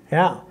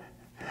 Yeah.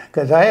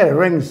 Because I had a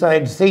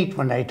ringside seat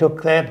when they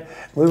took that.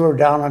 We were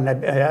down on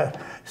the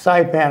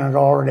Saipan had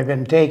already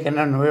been taken,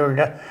 and we were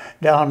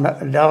down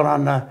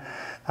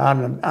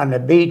on the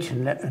beach,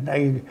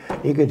 and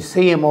you could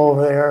see them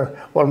over there.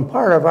 Well, and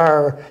part of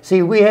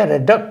we had a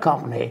duck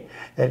company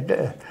that,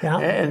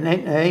 and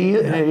they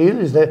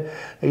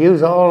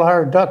used all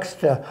our ducks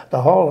to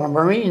haul the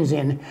Marines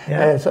in,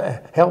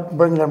 help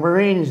bring the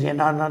Marines in.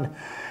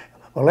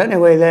 Well,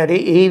 anyway, that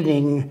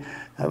evening,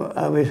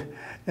 there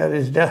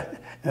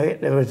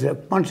was a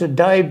bunch of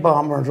dive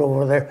bombers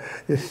over there.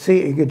 You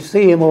could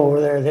see them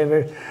over there. They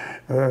were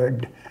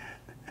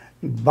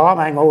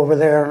bombing over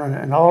there,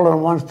 and all at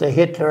once they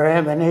hit their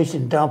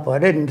ammunition dump. I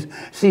didn't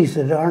see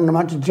so darn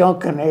much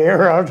junk in the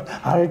air,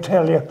 I'll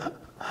tell you.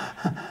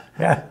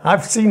 Yeah,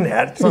 I've seen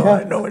that, so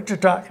I know what you're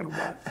talking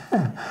about.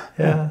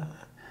 Yeah.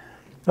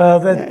 Well,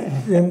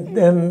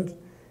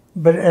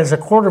 but as a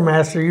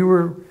quartermaster, you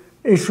were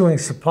issuing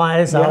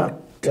supplies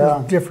out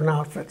to different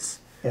outfits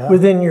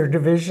within your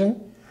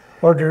division,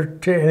 or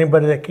to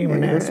anybody that came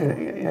and asked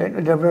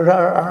for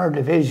our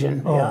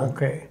division. Oh,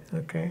 okay.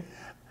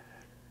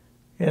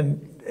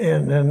 And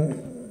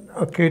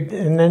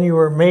then you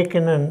were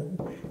making, and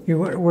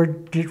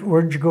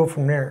where'd you go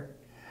from there?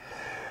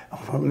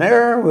 From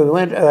there, we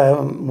went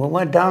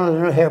down to the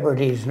New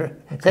Hebrides.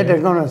 Said they're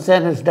going to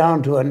send us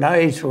down to a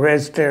nice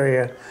rest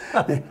area.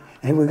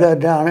 And we got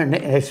down in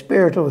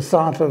Espiritu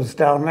Santos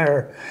down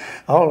there.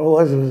 All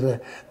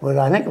it was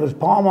I think it was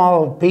palm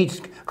olive peach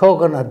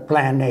coconut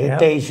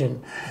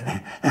plantation.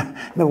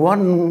 The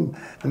one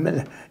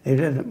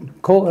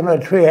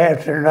coconut tree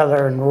after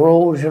another in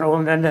rows,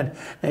 and then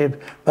they'd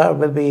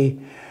probably be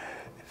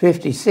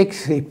 50,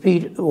 60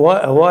 feet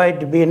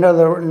wide to be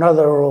another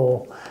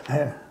row.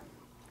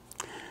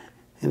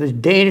 It was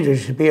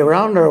dangerous to be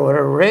around there with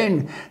a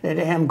rain, the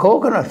damn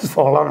coconuts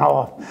falling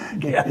off.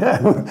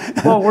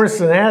 Well, worse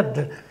than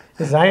that,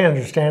 as I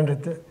understand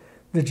it,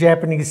 the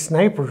Japanese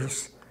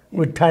snipers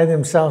would tie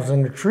themselves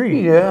in a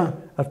tree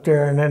up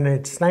there, and then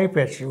they'd snipe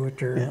at you with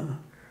their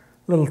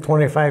little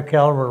 25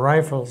 caliber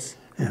rifles.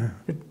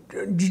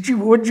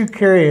 What'd you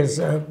carry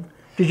as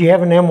did you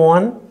have an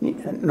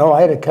M1? No,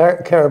 I had a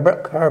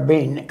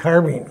carbine.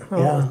 Carbine,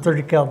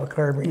 30 caliber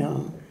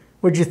carbine.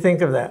 What'd you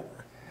think of that?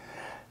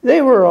 They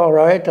were all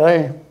right.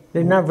 They're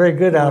not very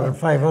good out at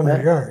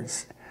 500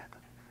 yards.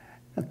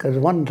 Because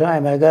one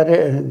time I got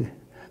in,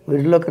 we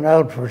was looking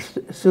out for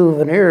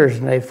souvenirs,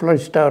 and they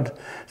flushed out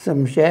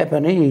some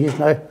Japanese.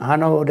 And I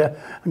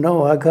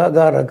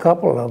got a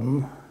couple of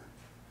them.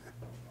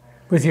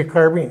 With your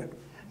carbine?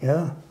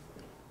 Yeah.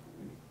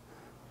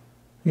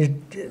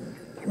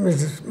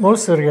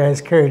 Most of the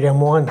guys carried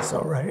M1s, though,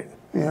 right?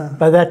 Yeah.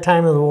 By that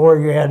time of the war,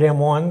 you had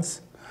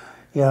M1s?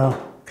 Yeah.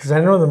 Because I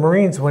know the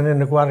Marines went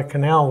into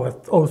Guadalcanal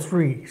with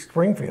 03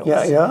 Springfields.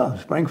 Yeah,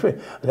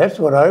 Springfield. That's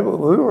what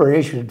we were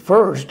issued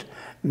first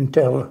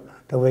until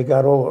we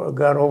got over.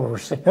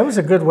 That was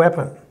a good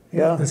weapon.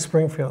 Yeah. The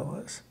Springfield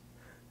was.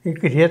 You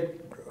could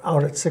hit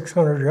out at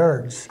 600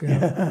 yards. You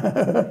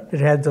know?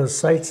 It had those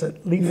sights,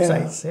 leaf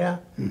sights, yeah.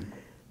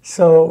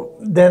 So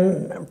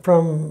then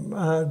from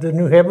the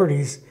New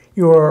Hebrides,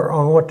 you were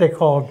on what they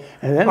called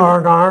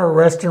R&R,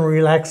 rest and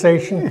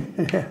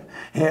relaxation.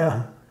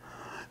 Yeah.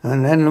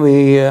 And then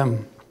we,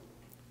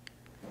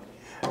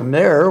 from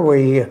there,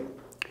 we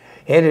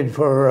headed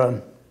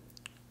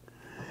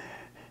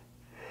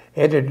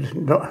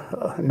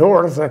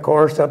north, of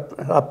course,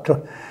 up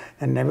to,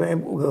 and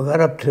then we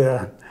got up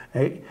to,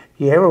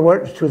 you ever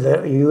went to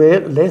the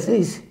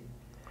Ulysses?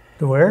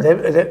 The where?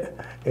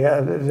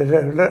 Yeah, there's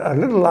a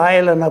little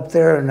island up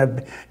there in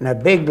a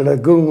big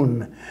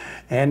lagoon,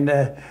 and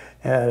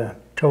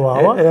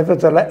Chihuahua? It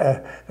was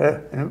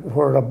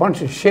where a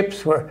bunch of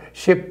ships were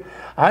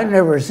I've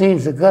never seen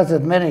so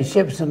many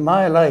ships in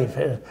my life.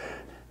 Would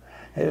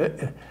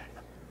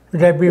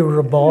that be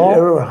Rabaul?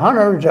 There were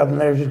hundreds of them.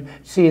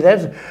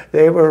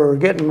 They were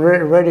getting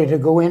ready to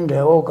go into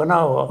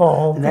Okinawa.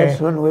 Oh, okay. And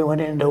that's when we went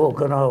into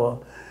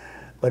Okinawa.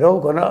 But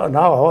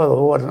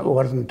Okinawa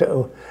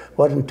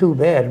wasn't too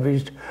bad.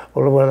 With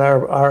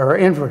our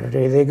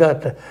infantry, they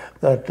got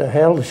the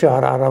hell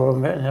shot out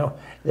of them. You know,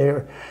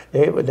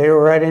 they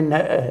were right in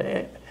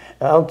the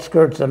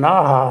outskirts of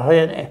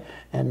Naha,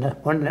 and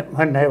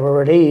when they were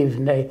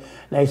relieved, they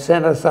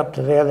sent us up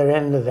to the other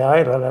end of the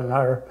island, and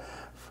our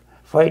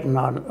fighting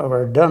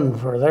were done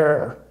for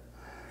there.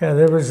 Yeah,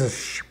 there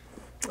was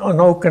on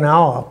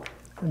Okinawa,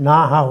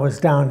 Naha was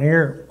down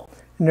here,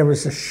 and there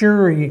was a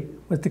Shuri,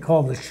 what they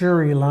call the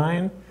Shuri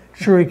line,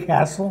 Shuri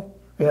Castle.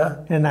 Yeah.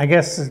 And I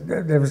guess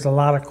there was a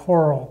lot of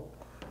coral,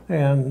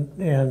 and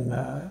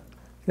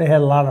they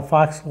had a lot of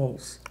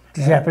foxholes.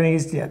 The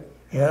Japanese did.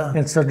 Yeah.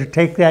 And so to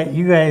take that,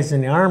 you guys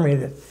in the Army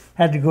that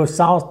had to go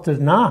south to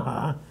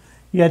Naha,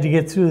 you had to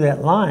get through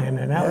that line,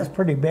 and that was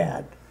pretty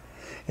bad.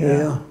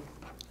 Yeah.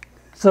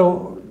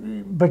 So,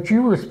 but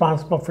you were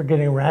responsible for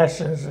getting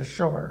rations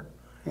ashore.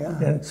 Yeah.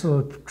 And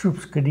so the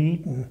troops could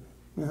eat and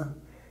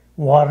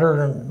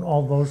water and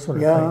all those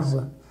sort of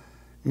things.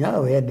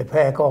 Yeah, we had to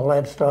pack all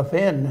that stuff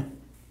in.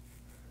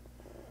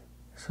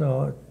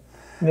 So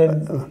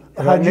then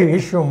how'd you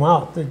issue them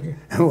out? Did you?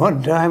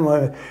 One time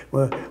when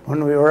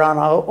we were on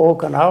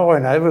Okinawa,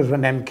 and it was when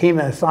them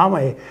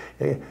Kemosabe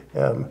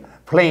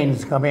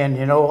planes come in,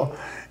 you know,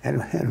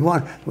 and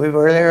we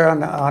were there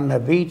on the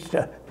beach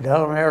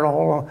down there,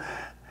 all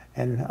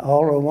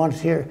at once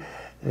here,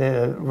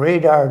 the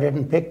radar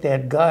didn't pick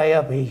that guy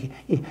up.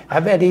 I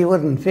bet he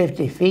wasn't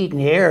 50 feet in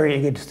the air.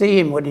 You could see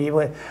him when he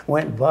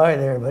went by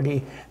there, but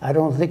I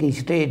don't think he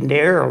stayed in the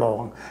air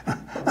long.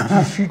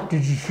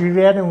 Did you shoot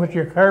at him with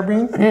your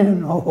carbine?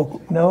 No.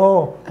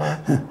 No.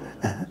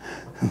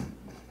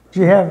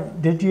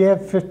 Did you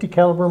have 50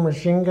 caliber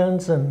machine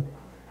guns and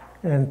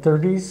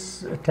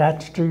 30s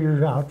attached to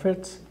your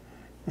outfits?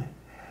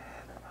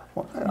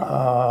 Do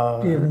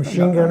you have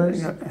machine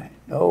gunners?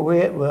 No,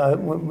 we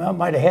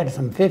might have had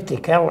some 50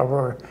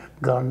 caliber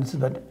guns,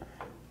 but.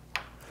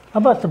 How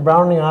about the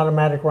Browning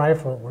automatic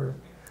rifle?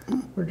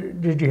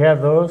 Did you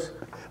have those?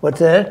 What's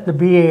that? The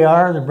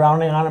BAR, the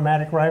Browning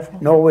automatic rifle?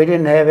 No, we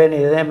didn't have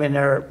any of them in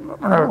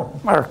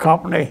our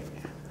company.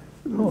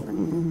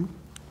 Oh.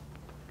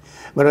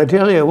 But I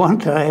tell you, one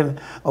time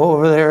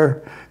over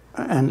there,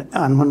 and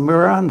when we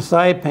were on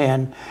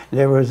Saipan,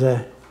 there was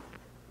a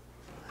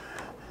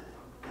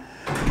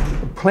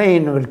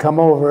plane that would come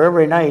over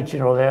every night, you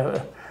know,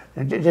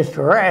 and just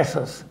harass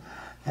us.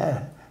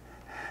 And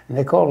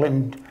they called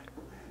him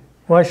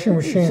Washing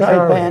Machine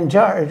Saipan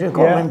Charlie. They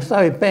called him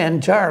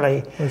Saipan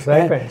Charlie.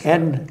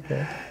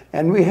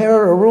 And we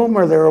heard a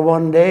rumor there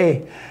one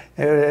day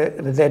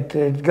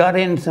that got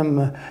in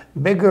some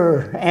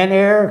bigger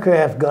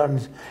anti-aircraft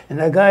guns. And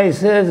the guy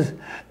said,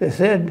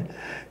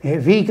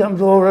 if he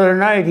comes over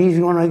tonight, he's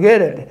going to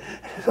get it.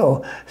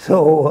 So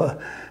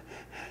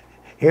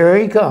here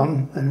he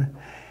come,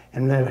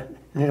 and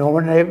you know,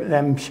 when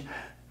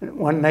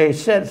they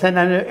send in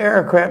an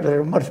aircraft,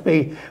 there must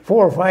be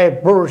 4 or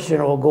 5 bursts, you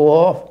know, go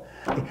off.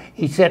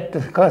 He set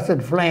the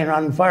cussed plane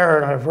on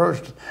fire on the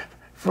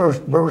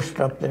first burst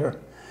up there.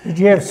 Did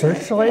you have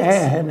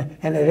searchlights?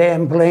 And the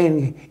damn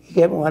plane, he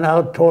kept went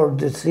out toward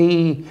the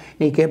sea, and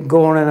he kept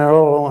going, and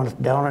all at once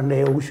down in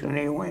the ocean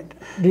he went.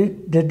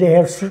 Did they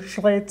have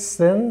searchlights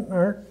then,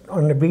 or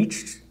on the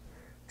beach?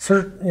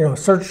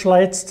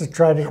 Searchlights to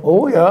try to.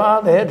 Oh yeah,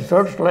 they had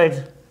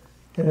searchlights.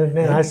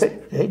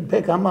 They'd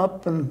pick them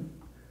up, and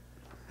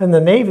the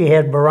Navy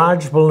had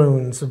barrage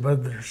balloons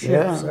above their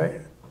ships,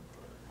 right?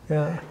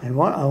 Yeah. And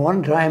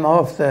one time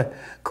off the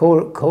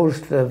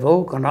coast of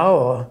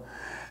Okinawa,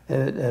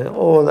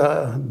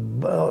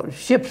 the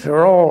ships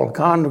were all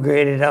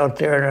congregated out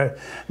there.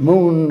 The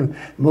moon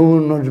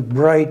was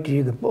bright.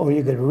 You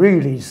could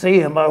really see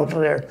them out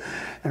there.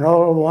 And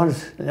all at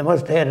once, they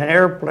must have had an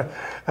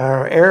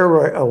air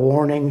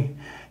warning,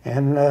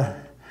 and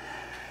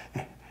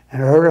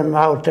heard them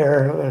out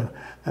there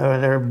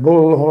their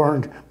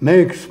bullhorns,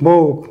 make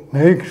smoke,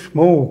 make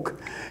smoke.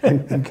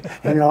 And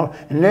you know,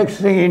 and next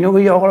thing you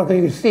knew, all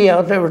you could see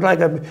out there was like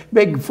a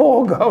big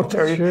fog out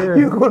there. Sure.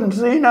 You couldn't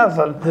see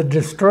nothing. The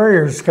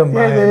destroyers come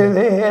by. Yeah,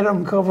 they had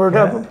them covered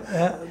up.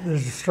 Yeah, the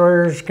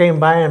destroyers came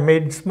by and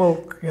made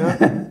smoke.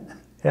 Yeah,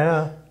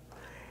 yeah.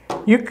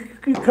 You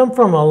come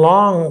from a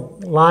long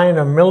line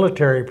of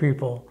military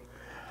people.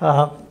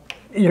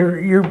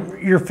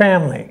 Your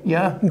family.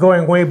 Yeah.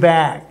 Going way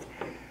back.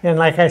 And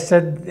like I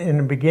said in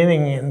the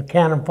beginning, in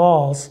Cannon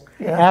Falls,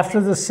 after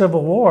the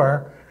Civil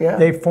War,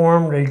 they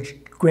formed a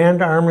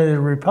Grand Army of the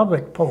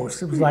Republic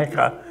post. It was like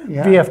a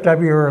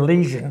VFW or a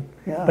Legion.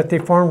 Yeah. But they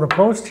formed a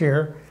post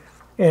here,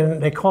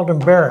 and they called them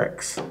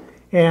barracks.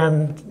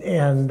 And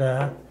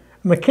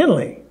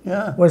McKinley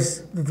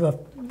was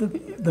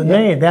the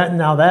name.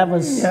 That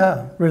was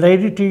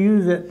related to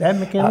you, that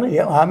McKinley?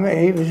 Yeah, I mean,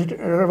 he was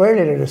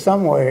related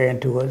somewhere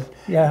into it.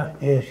 Yeah.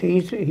 Yes,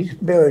 he's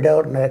buried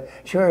out in the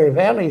Cherry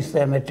Valley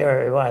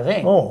Cemetery, I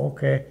think. Oh,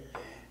 okay.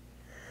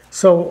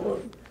 So,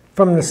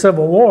 from the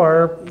Civil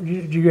War,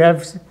 did you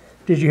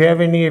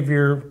have any of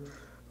your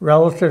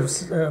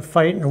relatives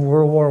fight in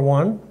World War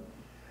I?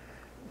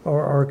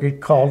 Or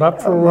get called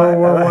up for World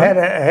War I?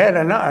 I had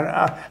an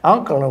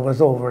uncle that was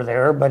over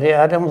there, but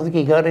I don't think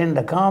he got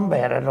into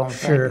combat, I don't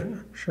think.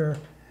 Sure.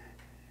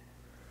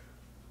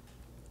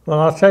 Well,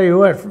 I'll tell you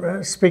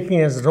what, speaking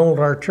as an old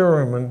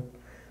artilleryman,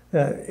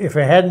 if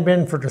it hadn't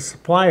been for the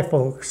supply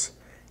folks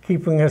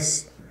keeping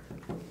us,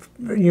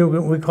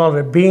 we called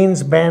it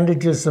beans,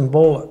 bandages, and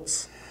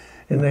bullets.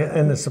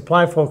 And the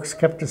supply folks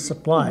kept us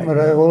supplied. But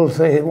I will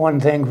say one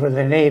thing for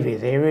the Navy.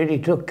 They really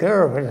took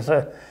care of it.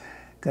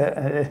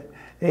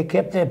 They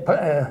kept it,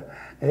 there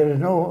was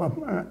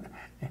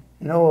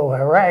no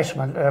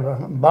harassment,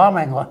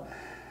 bombing.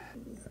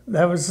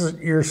 That was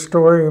your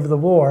story of the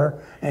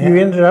war. Yeah. You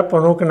ended up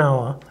on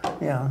Okinawa.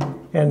 Yeah.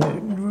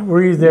 And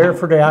were you there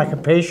for the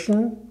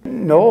occupation?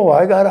 No,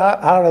 I got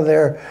out of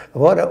there.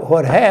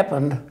 What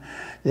happened,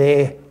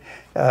 we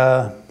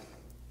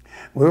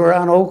were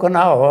on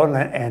Okinawa,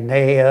 and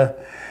they,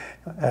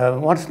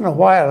 once in a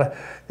while,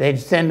 they'd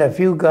send a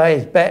few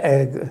guys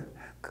back,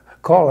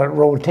 call it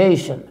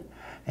rotation.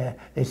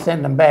 They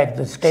send them back to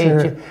the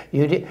States. Sure.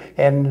 You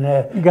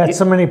got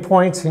so many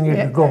points and you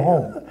could go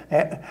home.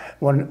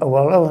 Well,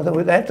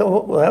 that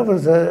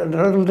was a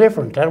little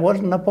different. That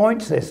wasn't a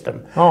point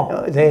system.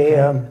 Oh.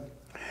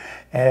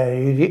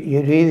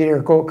 You'd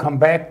either come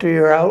back to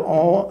your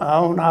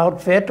own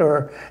outfit,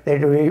 or they'd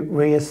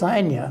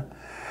reassign you.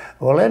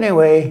 Well,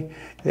 anyway,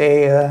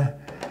 they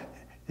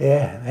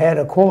had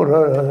a quota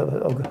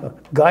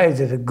of guys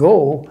that'd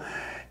go,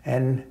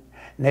 and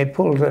they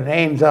pulled the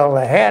names out of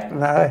the hat,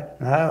 and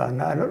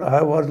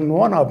I wasn't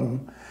one of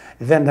them.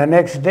 Then the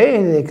next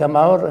day they come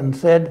out and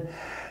said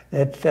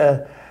that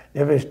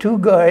there was two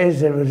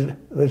guys that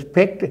was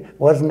picked,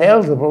 wasn't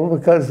eligible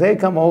because they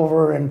come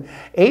over in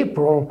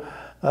April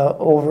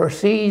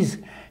overseas,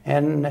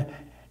 and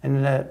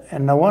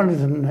the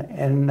ones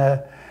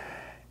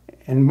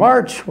in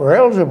March were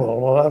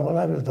eligible. Well,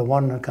 I was the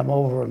one that come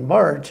over in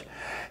March.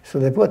 So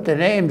they put the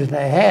names in the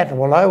hat.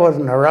 Well, I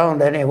wasn't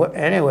around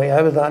anyway.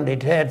 I was on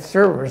detached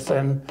service,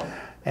 and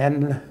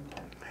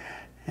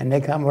they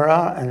come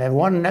around, and then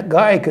one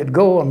guy could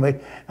go, and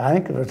I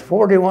think it was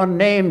 41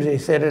 names they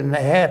said in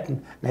the hat,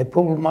 and they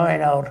pulled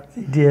mine out.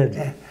 They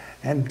did.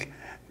 And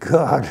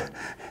God,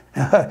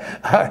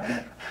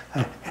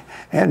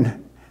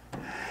 and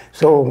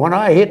so when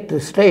I hit the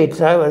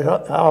States, I was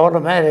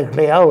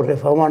automatically out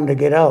if I wanted to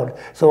get out.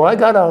 So I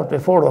got out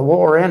before the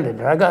war ended.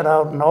 I got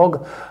out in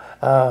August.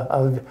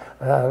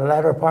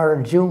 Latter part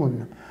of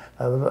June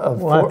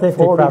of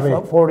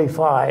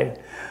 45.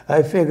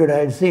 I figured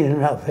I'd seen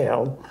enough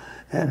hell.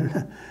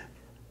 And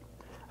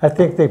I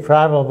think they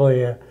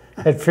probably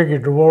had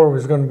figured the war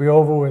was going to be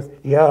over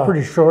with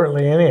pretty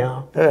shortly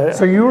anyhow.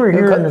 So you were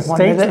here in the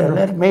States. When they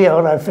let me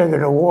out, I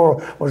figured the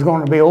war was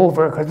going to be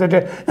over.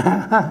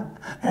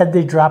 Had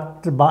they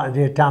dropped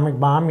the atomic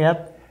bomb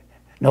yet?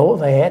 No,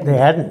 they hadn't. They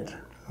hadn't.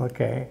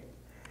 Okay.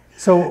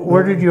 So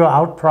where did you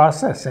out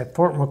process? At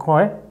Fort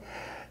McCoy?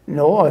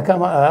 No, I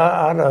come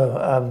out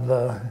of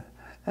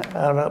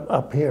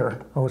up here.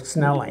 Oh,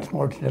 Snelling.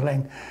 Fort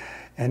Snelling,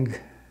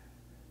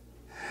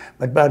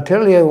 but I'll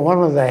tell you,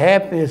 one of the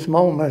happiest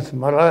moments in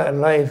my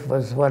life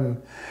was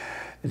when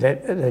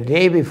the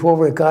day before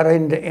we got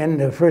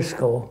into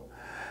Frisco.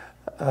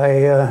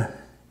 The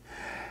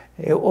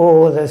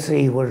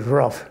sea was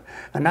rough,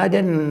 and I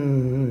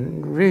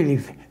didn't really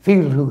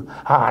feel too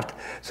hot.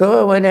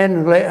 So I went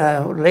in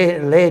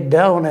and laid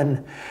down,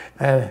 and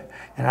I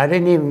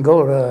didn't even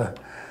go to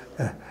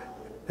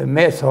the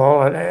mess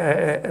hall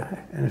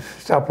and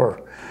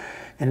supper.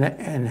 And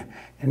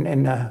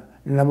in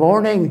the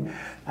morning,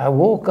 I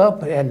woke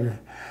up and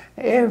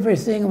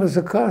everything was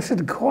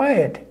accosted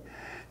quiet.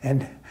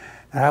 And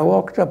I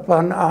walked up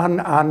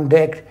on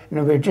deck,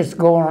 and we were just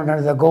going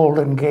under the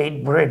Golden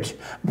Gate Bridge.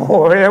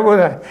 Boy, that was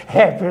a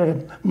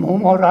happy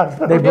moment.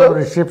 They blew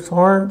the ship's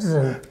horns,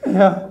 and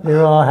they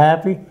were all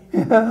happy.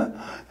 Yeah,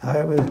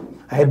 I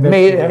had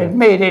made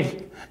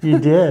it. You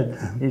did.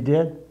 You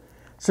did.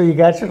 So you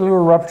got your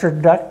little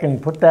ruptured duck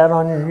and put that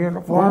on your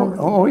uniform?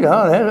 Oh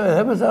yeah,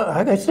 that was.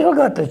 I still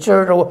got the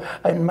shirt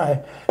in my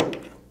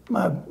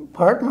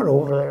apartment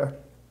over there.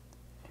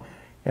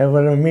 Yeah,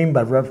 what I mean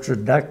by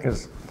ruptured duck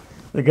is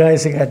the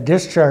guys that got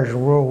discharged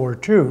in World War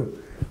II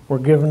were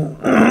given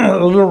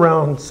a little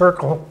round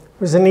circle.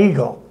 It was an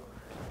eagle.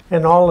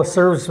 And all the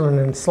servicemen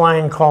in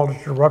slang called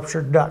it the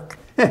ruptured duck.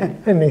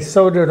 And they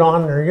sewed it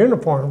on their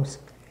uniforms.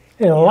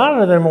 And a lot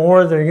of them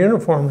wore their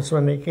uniforms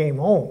when they came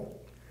home.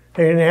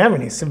 They didn't have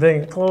any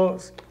civilian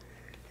clothes.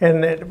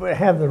 And it would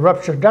have the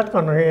ruptured duck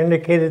on there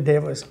indicated that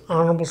it was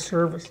honorable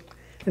service.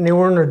 And they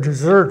weren't a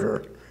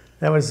deserter.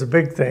 That was the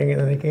big thing,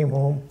 and then they came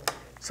home.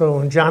 So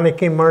when Johnny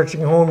came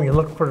marching home, you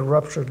looked for the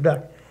ruptured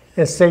duck.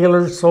 And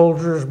sailors,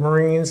 soldiers,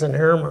 Marines, and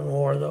airmen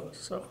wore those.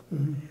 So,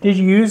 Did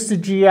you use the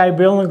GI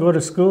Bill and go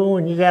to school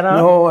when you got out?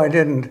 No, I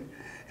didn't.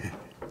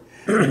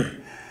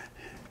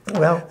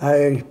 Well,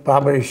 I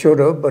probably should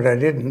have, but I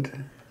didn't.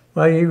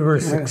 Well, you were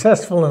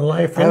successful in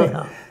life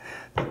anyhow.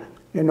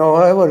 You know,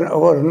 I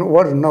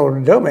wasn't no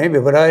dummy,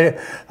 but I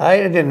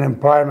didn't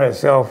imply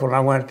myself when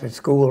I went to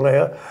school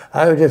there.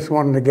 I just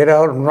wanted to get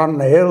out and run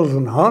the hills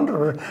and hunt.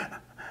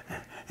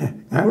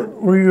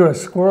 Were you a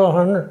squirrel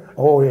hunter?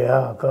 Oh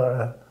yeah,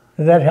 God.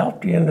 That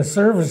helped you in the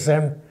service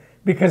then,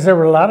 because there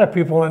were a lot of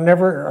people that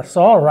never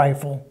saw a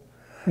rifle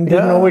and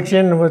didn't know which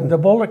end the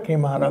bullet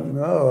came out of.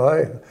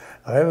 No,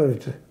 I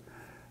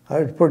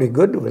was pretty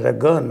good with a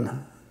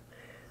gun.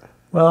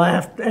 Well,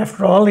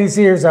 after all these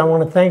years, I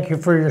want to thank you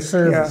for your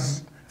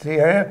service.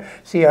 Yeah.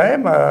 I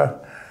am a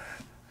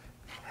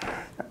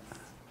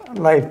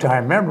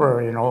lifetime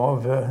member, you know,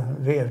 of the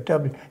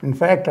VFW. In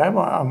fact, I'm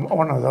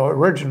one of the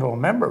original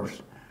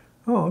members.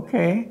 Oh,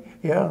 okay.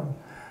 Yeah.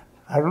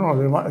 I don't know,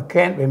 there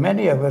can't be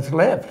many of us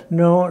left.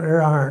 No,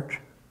 there aren't.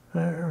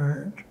 There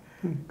aren't.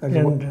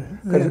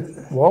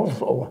 Because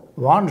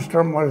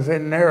Wallstrom was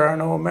in there, I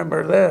don't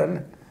remember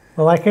then.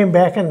 Well, I came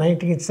back in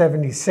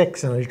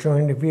 1976 and I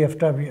joined the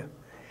VFW.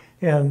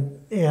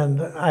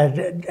 And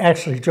I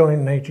actually joined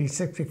in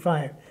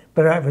 1965,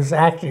 but I was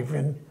active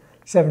in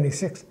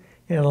 76.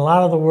 And a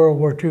lot of the World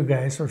War II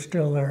guys were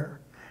still there.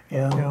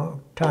 Yeah. You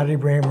know, Toddy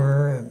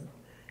Bramer and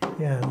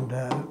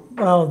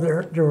well,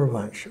 there were a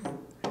bunch.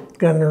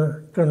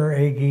 Gunnar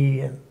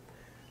Agee, and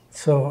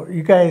so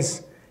you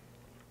guys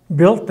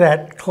built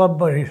that club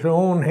by your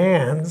own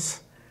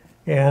hands,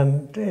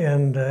 and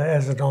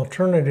as an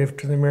alternative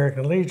to the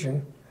American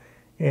Legion.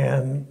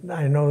 And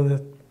I know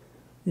that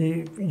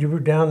you were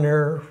down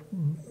there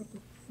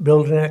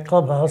building that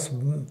clubhouse,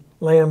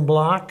 laying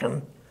block,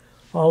 and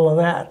all of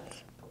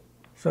that.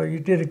 So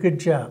you did a good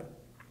job.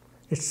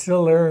 It's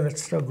still there and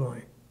it's still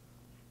going,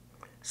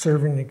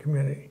 serving the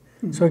community.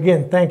 So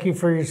again, thank you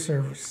for your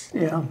service.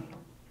 Yeah.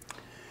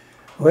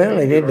 Well,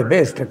 I did the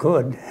best I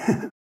could.